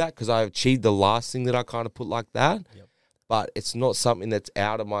achieve that because I've achieved the last thing that I kind of put like that. Yep. But it's not something that's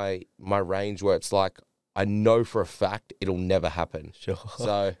out of my range where it's like, I know for a fact it'll never happen. Sure.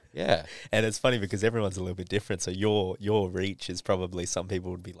 So, yeah. And it's funny because everyone's a little bit different. So your reach is probably, some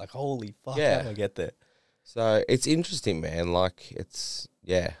people would be like, holy fuck, how do I get there? So it's interesting, man. Like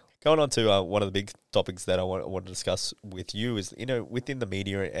Going on to one of the big topics that I want to discuss with you is, within the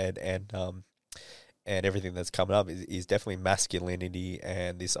media and everything that's coming up is definitely masculinity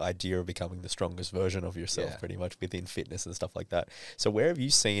and this idea of becoming the strongest version of yourself, pretty much within fitness and stuff like that. So where have you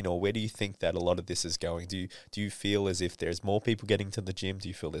seen, or where do you think that a lot of this is going? Do you feel as if there's more people getting to the gym? Do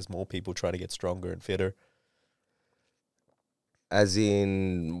you feel there's more people trying to get stronger and fitter? As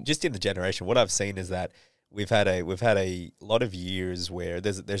in, just in the generation, what I've seen is that we've had a lot of years where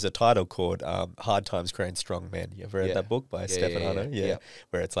there's a title called Hard Times Create Strong Men. You ever read that book by Stefano? Yeah.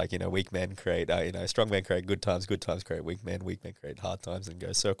 Where it's like, weak men create, strong men create good times create weak men create hard times, and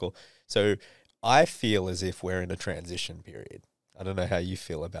go circle. So I feel as if we're in a transition period. I don't know how you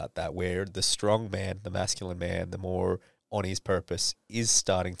feel about that, where the strong man, the masculine man, the more on his purpose is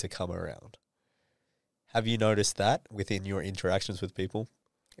starting to come around. Have you noticed that within your interactions with people?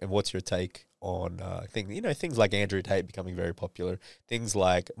 and what's your take on things like Andrew Tate becoming very popular, things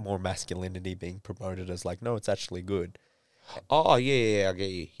like more masculinity being promoted as like, no, it's actually good. Oh, yeah, I get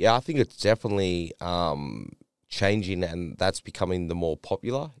you. Yeah, I think it's definitely changing, and that's becoming the more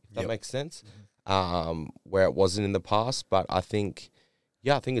popular, if that makes sense, where it wasn't in the past. But I think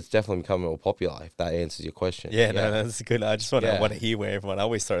it's definitely becoming more popular, if that answers your question. Yeah, no, that's good. I just want to hear where everyone. I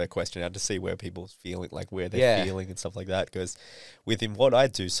always throw that question out to see where people's feeling, like where they're feeling and stuff like that. Because within what I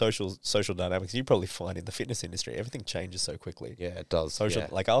do, social dynamics, you probably find in the fitness industry, everything changes so quickly. Yeah, it does.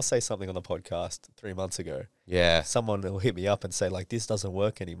 Like I'll say something on the podcast 3 months ago. Yeah. Someone will hit me up and say like, this doesn't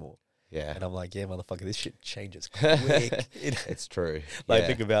work anymore. Yeah. And I'm like, yeah, motherfucker, this shit changes quick. It's true.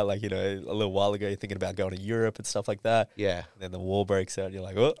 Think about like, a little while ago, you're thinking about going to Europe and stuff like that. Yeah. And then the war breaks out and you're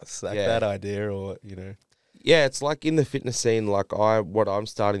like, oh, sack that idea, or, Yeah, it's like in the fitness scene, like what I'm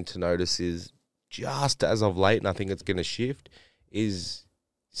starting to notice is just as of late, and I think it's going to shift, is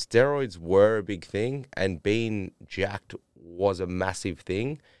steroids were a big thing and being jacked was a massive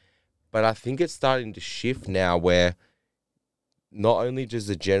thing. But I think it's starting to shift now where not only does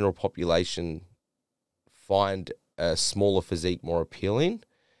the general population find a smaller physique more appealing,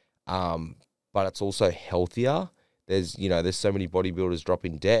 but it's also healthier. There's so many bodybuilders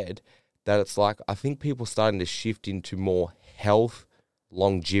dropping dead that it's like, I think people are starting to shift into more health,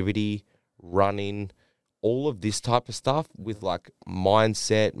 longevity, running, all of this type of stuff with like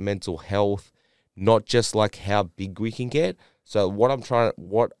mindset, mental health, not just like how big we can get. So what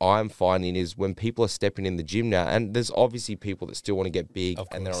I'm finding is when people are stepping in the gym now, and there's obviously people that still want to get big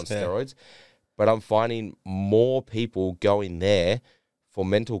and they're on steroids, but I'm finding more people going there for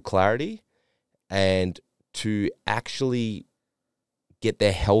mental clarity and to actually get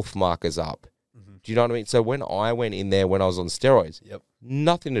their health markers up. Mm-hmm. Do you know what I mean? So when I went in there when I was on steroids,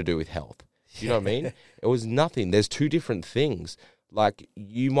 nothing to do with health. Do you know what I mean? It was nothing. There's two different things. Like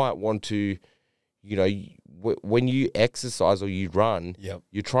you might want to, when you exercise or you run,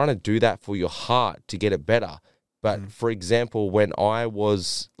 you're trying to do that for your heart to get it better. But for example, when I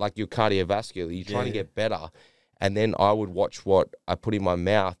was like your cardiovascular, you're trying to get better. And then I would watch what I put in my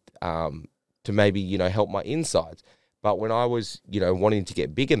mouth to maybe, help my insides. But when I was, wanting to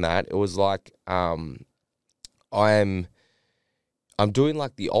get big in that, it was like I'm doing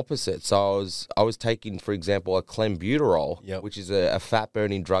like the opposite. So I was taking, for example, a clenbuterol, which is a fat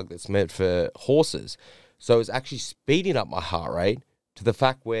burning drug that's meant for horses. So it's actually speeding up my heart rate to the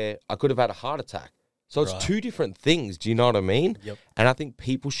fact where I could have had a heart attack. So it's two different things. Do you know what I mean? Yep. And I think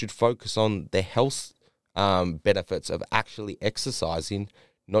people should focus on the health benefits of actually exercising,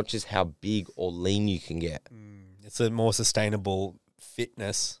 not just how big or lean you can get. It's a more sustainable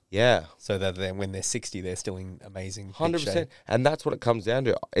fitness. Yeah. So that then when they're 60, they're still in amazing 100%. And that's what it comes down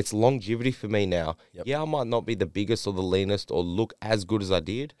to. It's longevity for me now. Yep. Yeah, I might not be the biggest or the leanest or look as good as I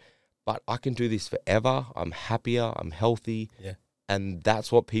did, but I can do this forever. I'm happier. I'm healthy. Yeah. And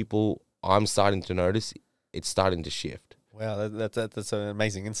that's what I'm starting to notice. It's starting to shift. Wow, that's an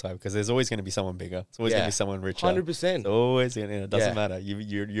amazing insight, because there's always going to be someone bigger. It's always going to be someone richer. 100%. It's always going to, it doesn't matter.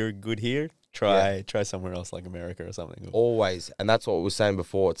 You're good here. Try somewhere else like America or something. Always. And that's what we were saying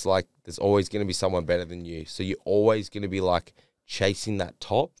before. It's like there's always going to be someone better than you. So you're always going to be like chasing that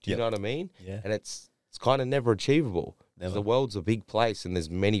top. Do you know what I mean? Yeah. And it's kind of never achievable. Never. The world's a big place and there's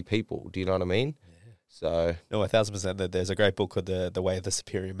many people. Do you know what I mean? Yeah. So no, 1,000%. There's a great book called The Way of the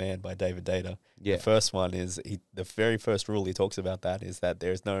Superior Man by David Data. Yeah. The first one is the very first rule he talks about that is that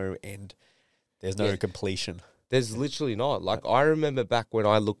there's no end. There's no completion. There's literally not. Like, I remember back when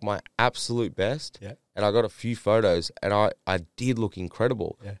I looked my absolute best, and I got a few photos, and I did look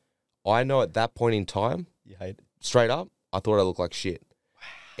incredible. Yeah. I know at that point in time, straight up, I thought I looked like shit. Wow.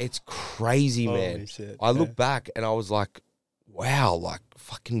 It's crazy, man. Shit. I look back, and I was like, wow, like,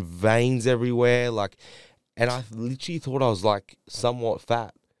 fucking veins everywhere. Like, and I literally thought I was, like, somewhat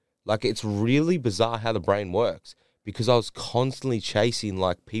fat. Like, it's really bizarre how the brain works, because I was constantly chasing,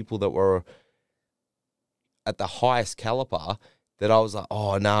 like, people that were at the highest caliber, that I was like,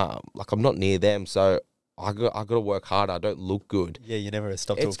 oh, nah, like I'm not near them, so I got to work harder. I don't look good. Yeah, you never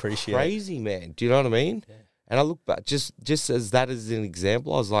stop to appreciate. It's crazy, man. Do you know what I mean? Yeah. And I look back, just as that as an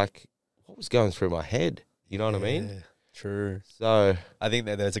example, I was like, what was going through my head? You know what I mean? True. So I think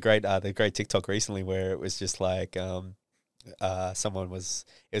that there's a great TikTok recently where it was just like someone was,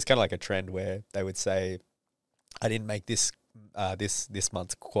 it was kind of like a trend where they would say, I didn't make this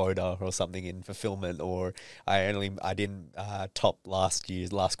month's quota or something in fulfillment, or I didn't top last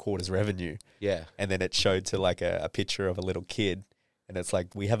quarter's revenue. Yeah. And then it showed to like a picture of a little kid, and it's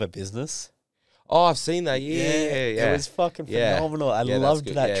like, we have a business. Oh, I've seen that. Yeah. It was fucking phenomenal. I loved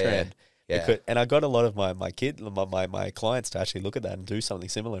that trend. Yeah. And I got a lot of my clients to actually look at that and do something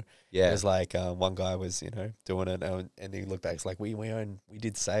similar. Yeah. It was like one guy was, doing it, and he looked back. It's like we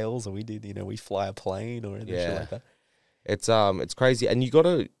did sales, or we did, we fly a plane or anything shit like that. It's crazy, and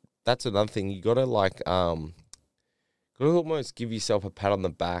that's another thing. You gotta gotta almost give yourself a pat on the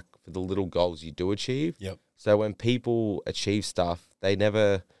back for the little goals you do achieve. Yep. So when people achieve stuff, they're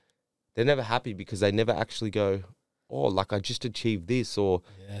never happy because they never actually go, oh, like I just achieved this, or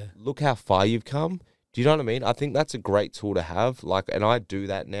look how far you've come. Do you know what I mean? I think that's a great tool to have. Like, and I do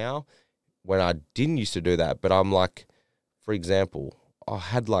that now when I didn't used to do that. But I'm like, for example, I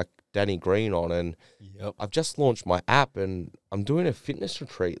had like Danny Green on, and I've just launched my app, and I'm doing a fitness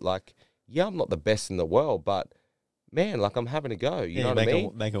retreat. Like, yeah, I'm not the best in the world, but man, like I'm having a go. You know what I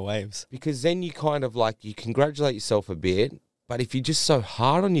mean? Making waves. Because then you kind of like, you congratulate yourself a bit, but if you're just so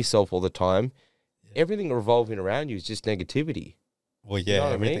hard on yourself all the time, everything revolving around you is just negativity. Well, You know what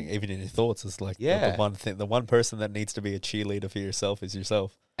I everything, mean? even in your thoughts, is like Yeah. the one thing. The one person that needs to be a cheerleader for yourself is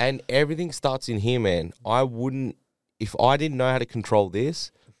yourself. And everything starts in here, man. If I didn't know how to control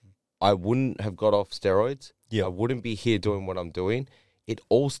this, I wouldn't have got off steroids. Yeah. I wouldn't be here doing what I'm doing. It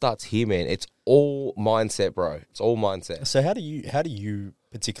all starts here, man. It's all mindset, bro. It's all mindset. So how do you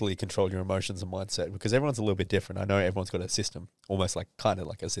particularly control your emotions and mindset? Because everyone's a little bit different. I know everyone's got a system, almost like kind of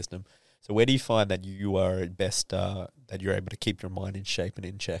like a system. So where do you find that you are at best, that you're able to keep your mind in shape and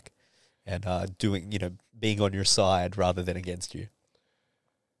in check, and doing, being on your side rather than against you?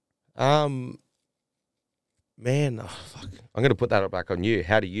 Man, fuck. I'm gonna put that back on you.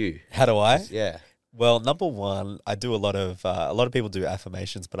 How do you? How do I? Yeah. Well, number one, I do a lot of people do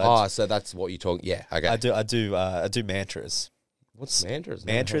affirmations, but So that's what you're talking. Yeah. Okay. I do mantras. What's mantras?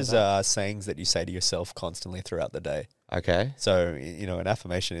 Mantras are sayings that you say to yourself constantly throughout the day. Okay. So, an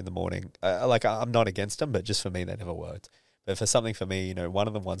affirmation in the morning, I'm not against them, but just for me, they never worked. But for me, one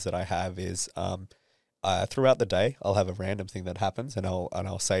of the ones that I have is throughout the day, I'll have a random thing that happens, and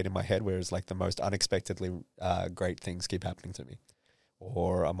I'll say it in my head, where it's like the most unexpectedly great things keep happening to me.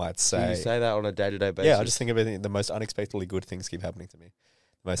 Or I might say... Do you say that on a day-to-day basis? Yeah, I just think of everything, the most unexpectedly good things keep happening to me.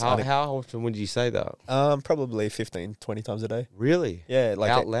 How often would you say that? Probably 15, 20 times a day. Really? Yeah.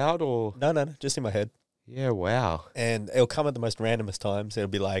 Like out loud or? No, just in my head. Yeah, wow. And it'll come at the most randomest times. It'll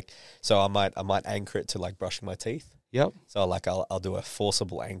be like, so I might anchor it to like brushing my teeth. Yep. So I'll do a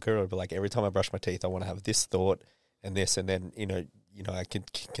forcible anchor. It'll be like, every time I brush my teeth, I want to have this thought and this, and then, I can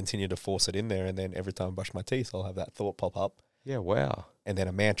continue to force it in there. And then every time I brush my teeth, I'll have that thought pop up. Yeah, wow. And then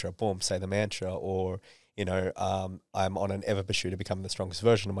a mantra, boom, say the mantra. Or, I'm on an ever pursuit to become the strongest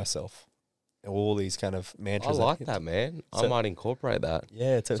version of myself. All these kind of mantras. I like that, man. I might incorporate that.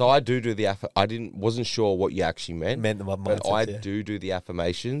 Yeah. So I do the wasn't sure what you actually meant. But I do the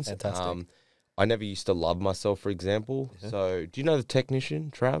affirmations. Fantastic. I never used to love myself, for example. Yeah. So do you know the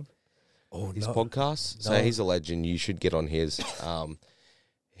technician, Trav? Oh, His no. podcast? No. So he's a legend. You should get on his.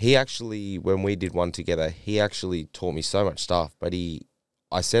 He actually, when we did one together, he actually taught me so much stuff. But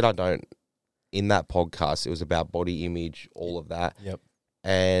I said I don't, in that podcast, it was about body image, all of that. Yep.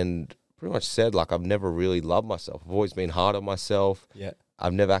 And pretty much said, like, I've never really loved myself. I've always been hard on myself. Yeah.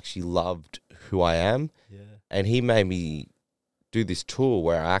 I've never actually loved who I am. Yeah. And he made me do this tool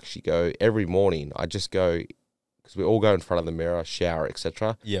where I actually go every morning. I just go, because we all go in front of the mirror, shower,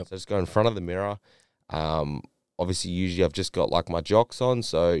 etc. Yep. So I just go in front of the mirror. Obviously, usually I've just got like my jocks on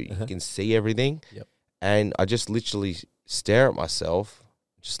so you can see everything. Yep. And I just literally stare at myself,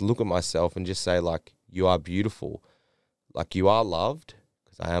 just look at myself and just say, like, you are beautiful. Like, you are loved,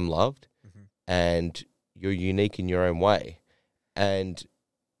 because I am loved. And you're unique in your own way. And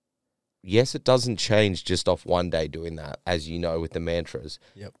yes, it doesn't change just off one day doing that, as you know, with the mantras.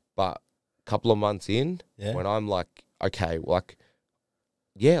 Yep. But a couple of months in, when I'm like, okay, like,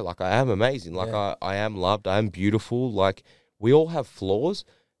 yeah, like I am amazing. Like I am loved. I am beautiful. Like, we all have flaws,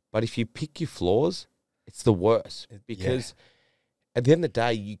 but if you pick your flaws, it's the worst. Because at the end of the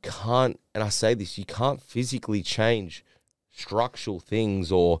day, you can't, and I say this, you can't physically change structural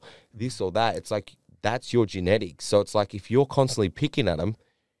things or this or that. It's like, that's your genetics. So it's like, if you're constantly picking at them,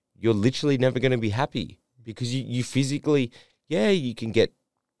 you're literally never going to be happy, because you physically, you can get,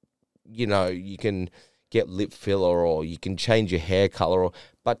 you can get lip filler, or you can change your hair color,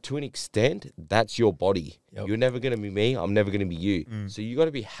 but to an extent, that's your body. Yep. You're never going to be me. I'm never going to be you. So you got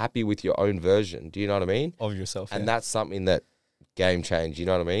to be happy with your own version. Do you know what I mean? Of yourself. And that's something that game change. You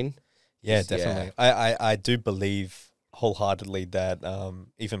know what I mean? Yeah, definitely. I do believe wholeheartedly that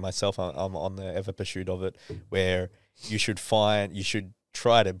even myself, I'm on the ever pursuit of it, where you should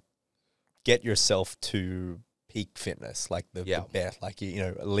try to get yourself to peak fitness, like the best, like,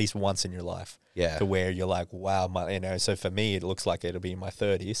 at least once in your life, Yeah. to where you're like, wow, so for me, it looks like it'll be in my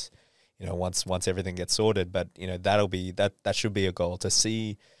 30s, once everything gets sorted. But that should be a goal to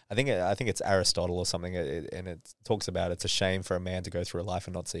see. I think it's Aristotle or something, and it talks about it's a shame for a man to go through life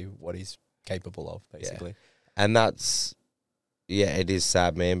and not see what he's capable of, basically. And that's, it is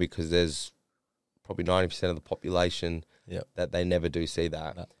sad, man, because there's probably 90% of the population that they never do see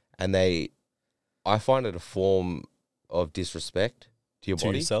that. No. And I find it a form of disrespect to your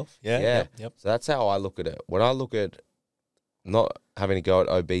body. Yourself. Yeah. Yep. So that's how I look at it. When I look at not having to go at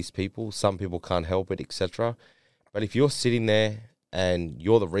obese people, some people can't help it, etc. But if you're sitting there and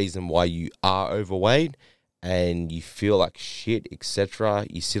you're the reason why you are overweight and you feel like shit, etc.,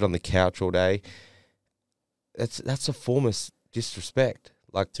 you sit on the couch all day, that's a form of disrespect.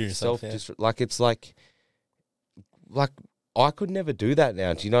 Like to yourself, it's like I could never do that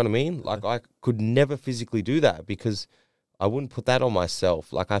now. Do you know what I mean? Like I could never physically do that because I wouldn't put that on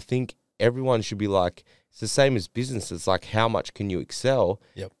myself. Like I think everyone should be like, it's the same as business. It's like, how much can you excel?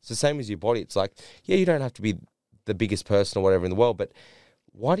 Yep. It's the same as your body. It's like, you don't have to be the biggest person or whatever in the world, but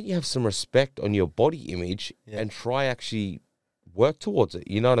why don't you have some respect on your body image and try actually work towards it?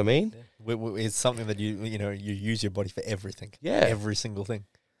 You know what I mean? Yeah. It's something that you use your body for everything. Yeah. Every single thing.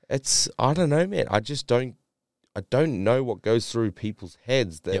 I don't know, man. I don't know what goes through people's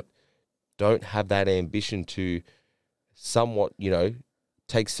heads that don't have that ambition to somewhat,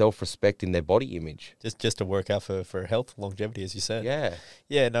 take self-respect in their body image. Just to work out for health, longevity, as you said. Yeah.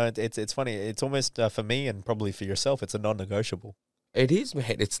 Yeah, no, it's funny. It's almost, for me and probably for yourself, it's a non-negotiable. It is,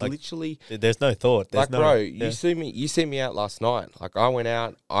 man. It's like, literally... There's no thought. There's bro, you see me out last night. Like, I went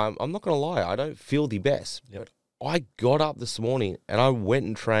out. I'm not going to lie. I don't feel the best. Yep. But I got up this morning and I went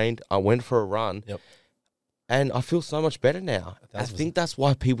and trained. I went for a run. Yep. And I feel so much better now. I think that's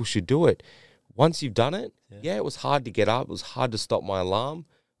why people should do it. Once you've done it, it was hard to get up. It was hard to stop my alarm.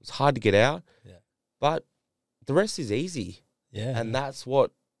 It was hard to get out. Yeah. But the rest is easy. Yeah. And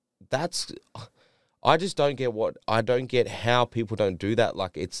I just don't get how people don't do that.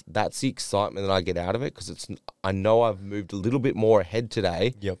 Like that's the excitement that I get out of it because I know I've moved a little bit more ahead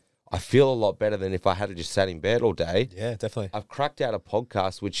today. Yep. I feel a lot better than if I had just sat in bed all day. Yeah, definitely. I've cracked out a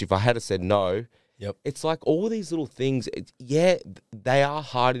podcast, which if I had said no, it's like all these little things. They are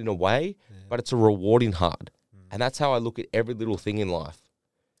hard in a way, but it's a rewarding hard. And that's how I look at every little thing in life.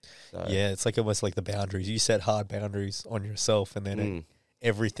 So. Yeah, it's like almost like the boundaries. You set hard boundaries on yourself and then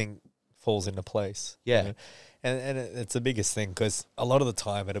everything falls into place. Yeah. And it's the biggest thing because a lot of the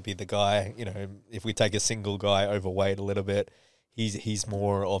time it'll be the guy, if we take a single guy overweight a little bit, he's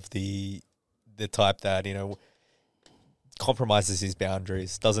more of the type that, compromises his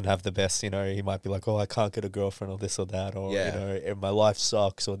boundaries, doesn't have the best, he might be like, I can't get a girlfriend or this or that, or, my life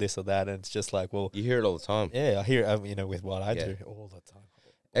sucks or this or that. And it's just like, well. You hear it all the time. Yeah, I hear it, with what I do all the time.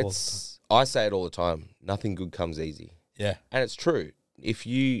 I say it all the time. Nothing good comes easy. Yeah. And it's true. If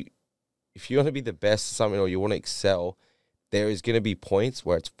you want to be the best at something or you want to excel, there is going to be points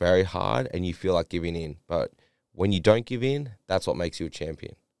where it's very hard and you feel like giving in. But when you don't give in, that's what makes you a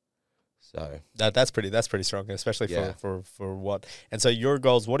champion. So that's pretty strong, especially for what. And so your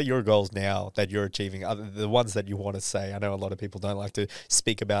goals, what are your goals now that you're achieving? The ones that you want to say. I know a lot of people don't like to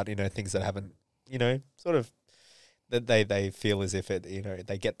speak about, things that haven't, sort of that they feel as if it,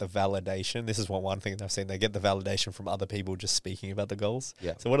 they get the validation. This is one thing that I've seen. They get the validation from other people just speaking about the goals.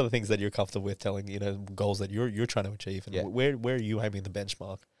 Yeah. So what are the things that you're comfortable with telling, goals that you're trying to achieve? And where are you aiming the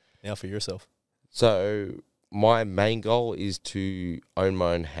benchmark now for yourself? So my main goal is to own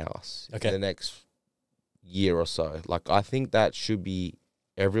my own house in the next year or so. Like, I think that should be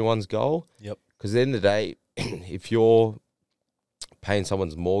everyone's goal. Yep. Because at the end of the day, if you're paying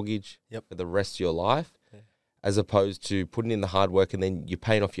someone's mortgage for the rest of your life, as opposed to putting in the hard work and then you're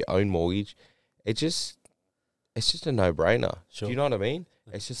paying off your own mortgage, it's just a no-brainer. Sure. Do you know what I mean?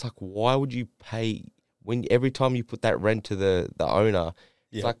 It's just like, why would you pay when every time you put that rent to the owner?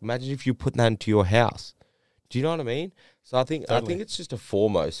 It's like, imagine if you put that into your house. Do you know what I mean? So I think it's just a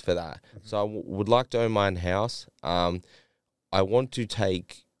foremost for that. Mm-hmm. So I would like to own my own house. I want to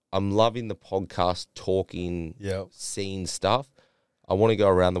I'm loving the podcast talking scene stuff. I want to go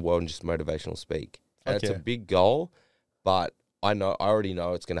around the world and just motivational speak. And it's a big goal, but I already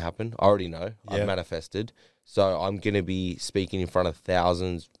know it's going to happen. I already know. I've manifested. So I'm going to be speaking in front of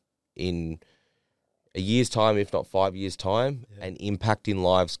thousands in a year's time, if not 5 years' time, and impacting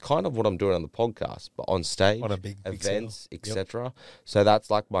lives, kind of what I'm doing on the podcast, but on stage, on a big events, etc. So that's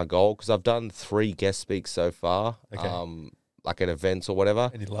like my goal, because I've done 3 guest speaks so far, like at events or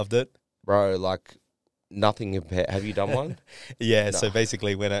whatever. And you loved it? Bro, like, nothing compare. Have you done one? Yeah, so No.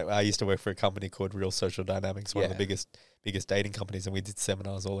 basically when I used to work for a company called Real Social Dynamics, one of Yeah. the biggest dating companies, and we did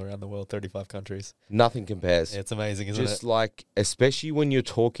seminars all around the world, 35 countries. Nothing compares. Yeah, it's amazing, isn't Just it? like, especially when you're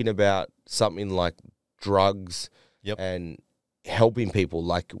talking about something like drugs Yep. and helping people,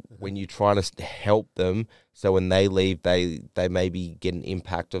 like when you're trying to help them, so when they leave, they maybe get an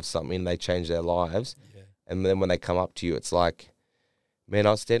impact of something, they change their lives, Yeah. and then when they come up to you, it's like, man,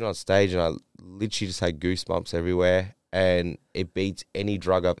 I was standing on stage and I literally just had goosebumps everywhere, and it beats any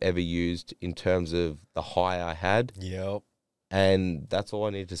drug I've ever used in terms of the high I had, Yep. and that's all I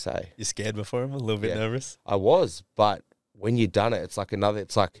need to say. You scared before him? A little bit Yeah. nervous? I was, but when you've done it, it's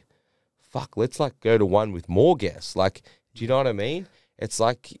like, fuck, let's like go to one with more guests. Like, do you know what I mean? It's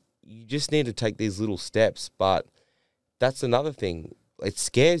like you just need to take these little steps, but that's another thing. It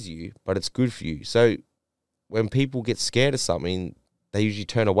scares you, but it's good for you. So when people get scared of something, they usually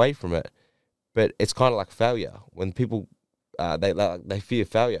turn away from it. But it's kind of like failure. When people, they fear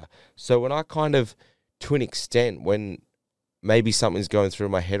failure. So when I kind of, to an extent, when maybe something's going through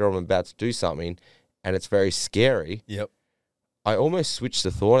my head or I'm about to do something and it's very scary, Yep. I almost switch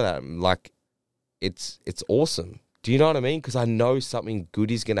the thought of that. I'm like, it's awesome. Do you know what I mean? Because I know something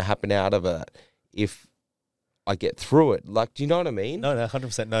good is going to happen out of it if I get through it. Like, do you know what I mean? No,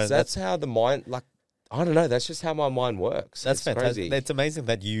 100%. No, So that's how the mind, like, I don't know. That's just how my mind works. that's It's fantastic. crazy. It's amazing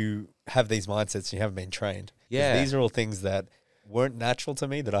that you have these mindsets and you haven't been trained. 'Cause Yeah. These are all things that weren't natural to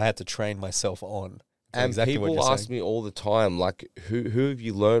me that I had to train myself on. So And exactly what people you're ask saying. me all the time, like, who have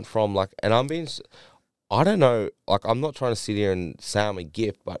you learned from? Like, and I don't know, like, I'm not trying to sit here and say I'm a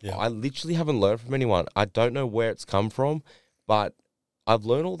gift, but Yeah. I literally haven't learned from anyone. I don't know where it's come from, but I've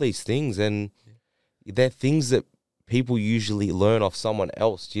learned all these things, and they're things that people usually learn off someone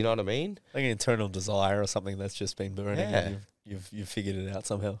else. Do you know what I mean? Like an internal desire or something that's just been burning. Yeah. And you've figured it out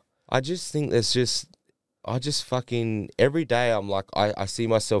somehow. I just think I just fucking, every day I'm like, I see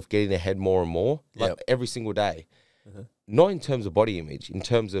myself getting ahead more and more, like Yep. every single day. Mhm. Not in terms of body image, in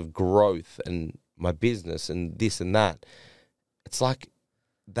terms of growth and my business and this and that. It's like,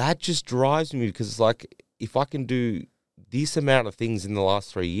 that just drives me, because it's like, if I can do this amount of things in the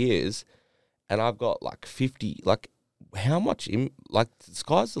last 3 years and I've got like 50, like how much, like the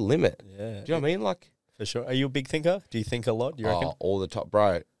sky's the limit. Yeah. Do you know what I mean? Like, For sure. Are you a big thinker? Do you think a lot? Do you reckon? all the time,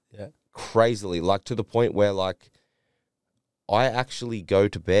 bro. Yeah. Crazily, like to the point where like I actually go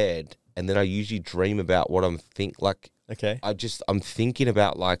to bed and then I usually dream about what I'm Okay. I'm thinking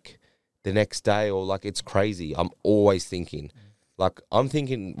about like the next day, or like, it's crazy. I'm always thinking. Like, I'm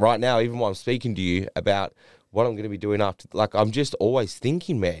thinking right now, even while I'm speaking to you, about what I'm going to be doing after. Like, I'm just always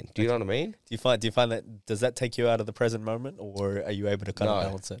thinking, man. Do you know what I mean? Do you find that, does that take you out of the present moment, or are you able to kind of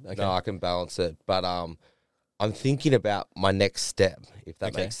balance it? Okay. No, I can balance it. But I'm thinking about my next step, if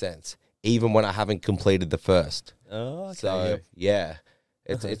that Okay. makes sense, even when I haven't completed the first. Oh, okay. So, Yep. yeah,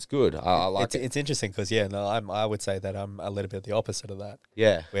 it's good. I like it. It's interesting because I would say that I'm a little bit the opposite of that,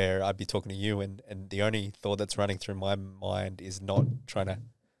 Yeah. where I'd be talking to you and the only thought that's running through my mind is not trying to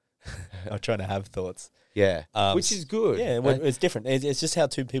not trying to have thoughts. Yeah. Which is good. Yeah, well, it's different. It's just how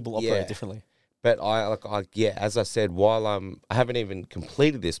two people operate Yeah. differently. But as I said, while I haven't even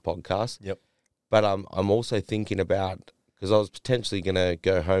completed this podcast. Yep. But I'm also thinking about, because I was potentially going to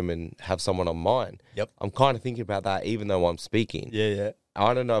go home and have someone on mine. Yep. I'm kind of thinking about that even though I'm speaking. Yeah.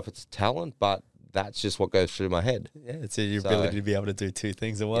 I don't know if it's talent, but that's just what goes through my head. Yeah, it's your So- ability to be able to do two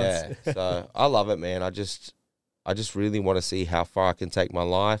things at once. Yeah. So I love it, man. I just really want to see how far I can take my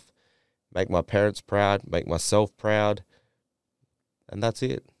life, make my parents proud, make myself proud. And that's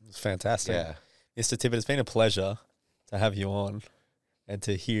it. It's fantastic. Yeah. Mr. Tippett, it's been a pleasure to have you on and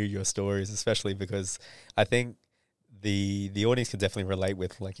to hear your stories, especially because I think the audience can definitely relate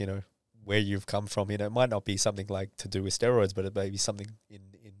with, like, you know, where you've come from. You know, it might not be something like to do with steroids, but it may be something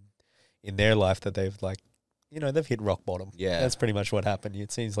in their life that they've, like, you know, they've hit rock bottom. Yeah. That's pretty much what happened.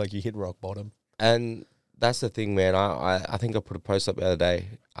 It seems like you hit rock bottom. And that's the thing, man. I think I put a post up the other day.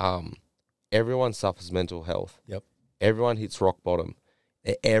 Everyone suffers mental health. Yep. Everyone hits rock bottom.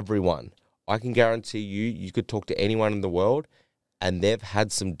 Everyone. I can guarantee you could talk to anyone in the world and they've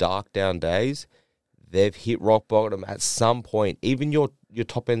had some dark down days. They've hit rock bottom at some point. Even your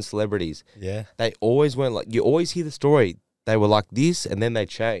top end celebrities, Yeah. they always went like, you always hear the story. They were like this and then they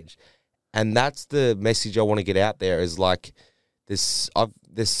changed. And that's the message I want to get out there, is like, there's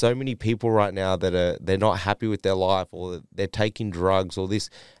so many people right now that they're not happy with their life, or they're taking drugs or this,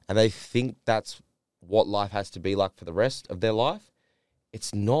 and they think that's what life has to be like for the rest of their life.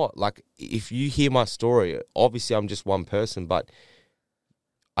 It's not. Like, if you hear my story, obviously I'm just one person, but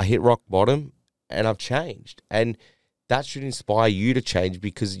I hit rock bottom and I've changed. And that should inspire you to change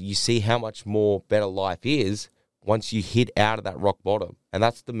because you see how much more better life is once you hit out of that rock bottom. And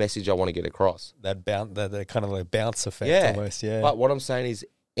that's the message I want to get across. That bounce, that kind of like bounce effect Yeah. almost. Yeah. But what I'm saying is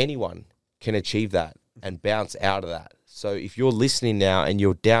anyone can achieve that and bounce out of that. So if you're listening now and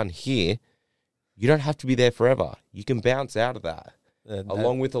you're down here, you don't have to be there forever. You can bounce out of that.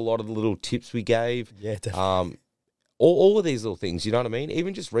 Along with a lot of the little tips we gave. Yeah, definitely. All of these little things, you know what I mean?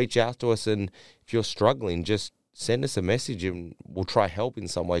 Even just reach out to us, and if you're struggling, just send us a message and we'll try help in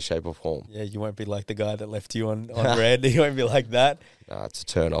some way, shape or form. Yeah, you won't be like the guy that left you on red. You won't be like that. Nah, it's a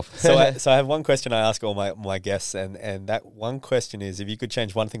turn off. So I have one question I ask all my guests, and that one question is, if you could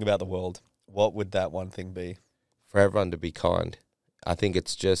change one thing about the world, what would that one thing be? For everyone to be kind. I think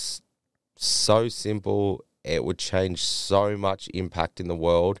it's just so simple. It would change so much impact in the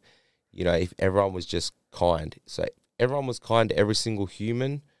world. You know, if everyone was just kind. So everyone was kind to every single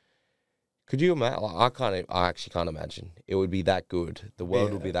human. Could you imagine? I actually can't imagine. It would be that good. The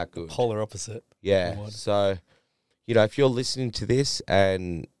world would be that good. Polar opposite. Yeah. So, you know, if you're listening to this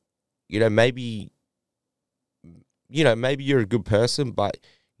and, maybe you're a good person, but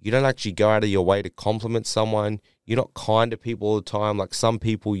you don't actually go out of your way to compliment someone. You're not kind to people all the time. Like some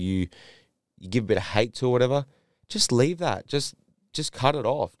people you give a bit of hate to or whatever. Just leave that. Just cut it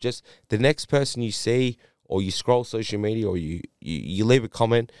off. Just the next person you see, or you scroll social media, or you leave a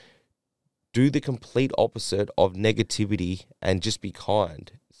comment, do the complete opposite of negativity and just be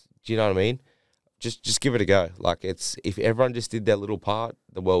kind. Do you know what I mean? Just give it a go. Like if everyone just did their little part,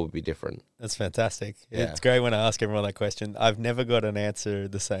 the world would be different. That's fantastic. Yeah. It's great when I ask everyone that question. I've never got an answer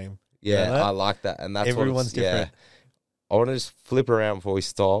the same. Yeah, You know that? I like that. And that's Everyone's different. I want to just flip around before we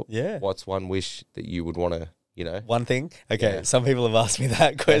stop. Yeah. What's one wish that you would want to, One thing? Okay, Yeah. some people have asked me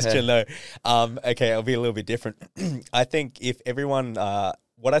that question though. Okay, it'll be a little bit different. I think if everyone,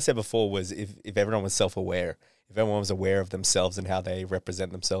 what I said before was if everyone was self-aware, if everyone was aware of themselves and how they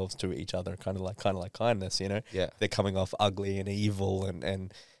represent themselves to each other, kind of like kindness, Yeah. they're coming off ugly and evil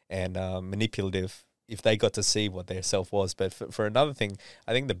and manipulative. If they got to see what their self was, but for another thing,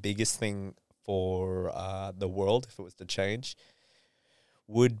 I think the biggest thing for the world, if it was to change,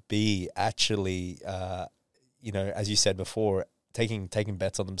 would be actually, as you said before, taking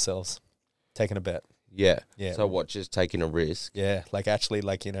bets on themselves, taking a bet. Yeah. Yeah. So what, just taking a risk? Yeah, like actually,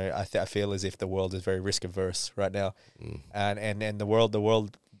 like I feel as if the world is very risk averse right now, and the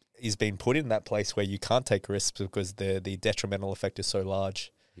world is being put in that place where you can't take risks because the detrimental effect is so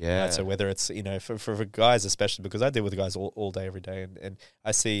large. Yeah. Right? So whether it's for guys especially, because I deal with guys all day every day, and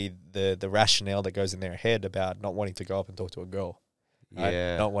I see the rationale that goes in their head about not wanting to go up and talk to a girl. Right?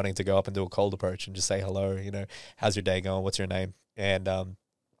 Yeah. Not wanting to go up and do a cold approach and just say hello, how's your day going? What's your name? And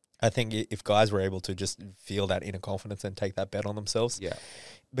I think if guys were able to just feel that inner confidence and take that bet on themselves, Yeah.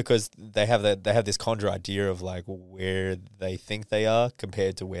 because they have this conjure idea of like where they think they are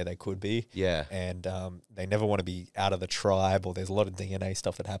compared to where they could be, Yeah. and they never want to be out of the tribe. Or there's a lot of DNA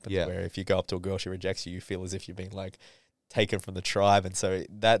stuff that happens Yeah. where if you go up to a girl, she rejects you, you feel as if you're being like taken from the tribe, and so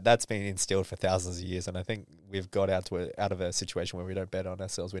that's been instilled for thousands of years. And I think we've got out of a situation where we don't bet on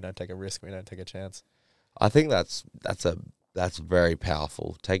ourselves, we don't take a risk, we don't take a chance. I think that's very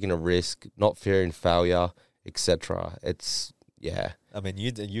powerful. Taking a risk, not fearing failure, etc. It's I mean,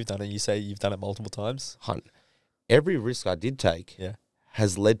 you've done it. You say you've done it multiple times. every risk I did take Yeah.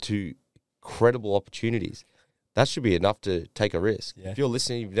 has led to credible opportunities. That should be enough to take a risk. Yeah. If you're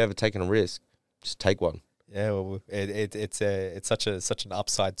listening, you've never taken a risk, just take one. Yeah, well, it's such an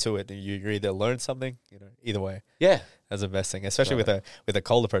upside to it. You either learn something, either way. Yeah. That's the best thing, especially with a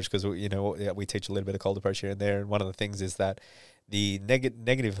cold approach, because we teach a little bit of cold approach here and there. And one of the things is that the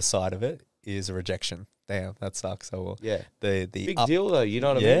negative side of it is a rejection. Damn, that sucks. So well, Yeah. the Big deal though, you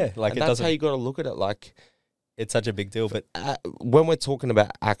know what I Yeah, mean? like and it that's doesn't- how you got to look at it. Like it's such a big deal, but when we're talking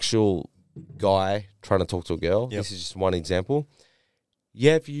about actual guy trying to talk to a girl, Yep. this is just one example.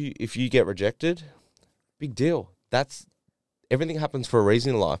 Yeah, if you get rejected, big deal. That's everything happens for a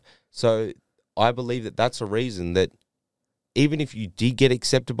reason in life. So I believe that that's a reason that even if you did get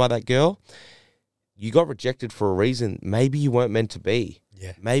accepted by that girl, you got rejected for a reason. Maybe you weren't meant to be.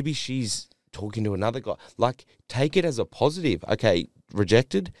 yeah, Maybe she's talking to another guy. Like, take it as a positive. Okay,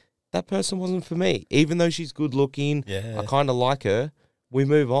 rejected. That person wasn't for me. Even though she's good looking, yeah, I kind of like her. We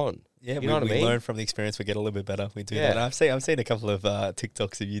move on. yeah. you know what I we mean? learn from the experience. We get a little bit better. We do Yeah. that. I've seen a couple of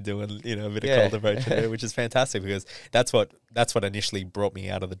TikToks of you doing a bit of Yeah. cold approach, in there, which is fantastic, because that's what initially brought me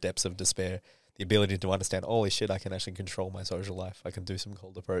out of the depths of despair. The ability to understand, holy shit, I can actually control my social life. I can do some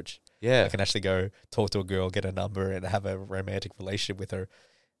cold approach. Yeah. I can actually go talk to a girl, get a number, and have a romantic relationship with her.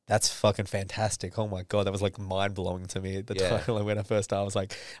 That's fucking fantastic. Oh my God. That was like mind blowing to me at the Yeah. time. Like when I first started,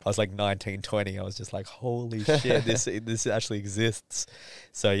 I was like 19, 20. I was just like, holy shit, this actually exists.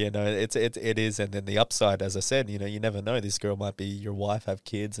 So, you know, it is. And then the upside, as I said, you know, you never know. This girl might be your wife, have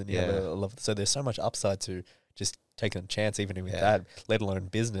kids, and you have a love. So there's so much upside to just taking a chance, even with that, let alone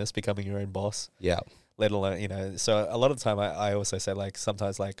business, becoming your own boss. Yeah. Let alone, you know, so a lot of the time I also say, like,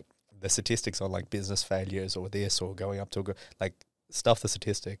 sometimes like the statistics on like business failures or this or going up to like, stuff the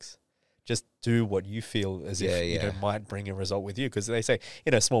statistics. Just do what you feel as if you know might bring a result with you, because they say,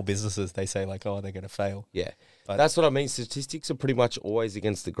 you know, small businesses, they say like, oh, they're going to fail. Yeah, but that's what I mean. Statistics are pretty much always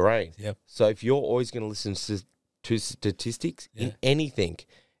against the grain. Yep. So if you're always going to listen to statistics in anything,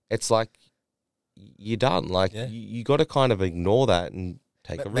 it's like you're done. Like you got to kind of ignore that and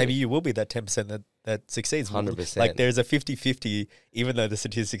take a risk. Maybe you will be that 10% that succeeds. 100%. Like there's a 50-50, even though the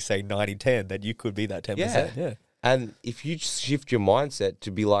statistics say 90-10, that you could be that 10%. Yeah. And if you just shift your mindset to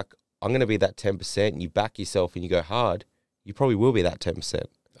be like, I'm going to be that 10%, and you back yourself and you go hard, you probably will be that 10%.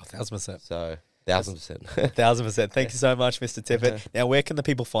 1,000%. So 1,000%. 1,000%. Thank you so much, Mr. Tippett. Now, where can the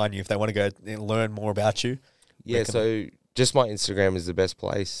people find you if they want to go and learn more about you? Yeah, so just my Instagram is the best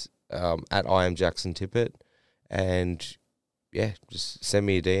place, at I am Jackson Tippett. And yeah, just send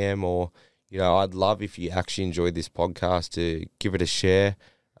me a DM, or, you know, I'd love if you actually enjoyed this podcast to give it a share,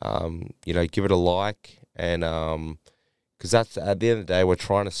 you know, give it a like. And because that's, at the end of the day, we're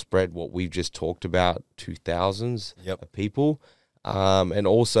trying to spread what we've just talked about to thousands of people. And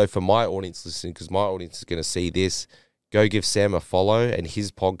also for my audience listening, because my audience is going to see this, go give Sam a follow and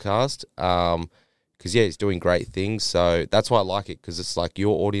his podcast. Because, he's doing great things. So that's why I like it, because it's like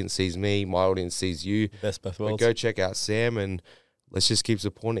your audience sees me, my audience sees you. Best both worlds. Go check out Sam, and let's just keep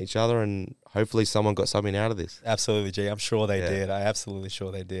supporting each other, and hopefully someone got something out of this. Absolutely, G. I'm sure they did. I'm absolutely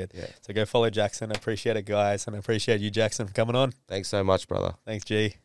sure they did. Yeah. So go follow Jackson. I appreciate it, guys. And I appreciate you, Jackson, for coming on. Thanks so much, brother. Thanks, G.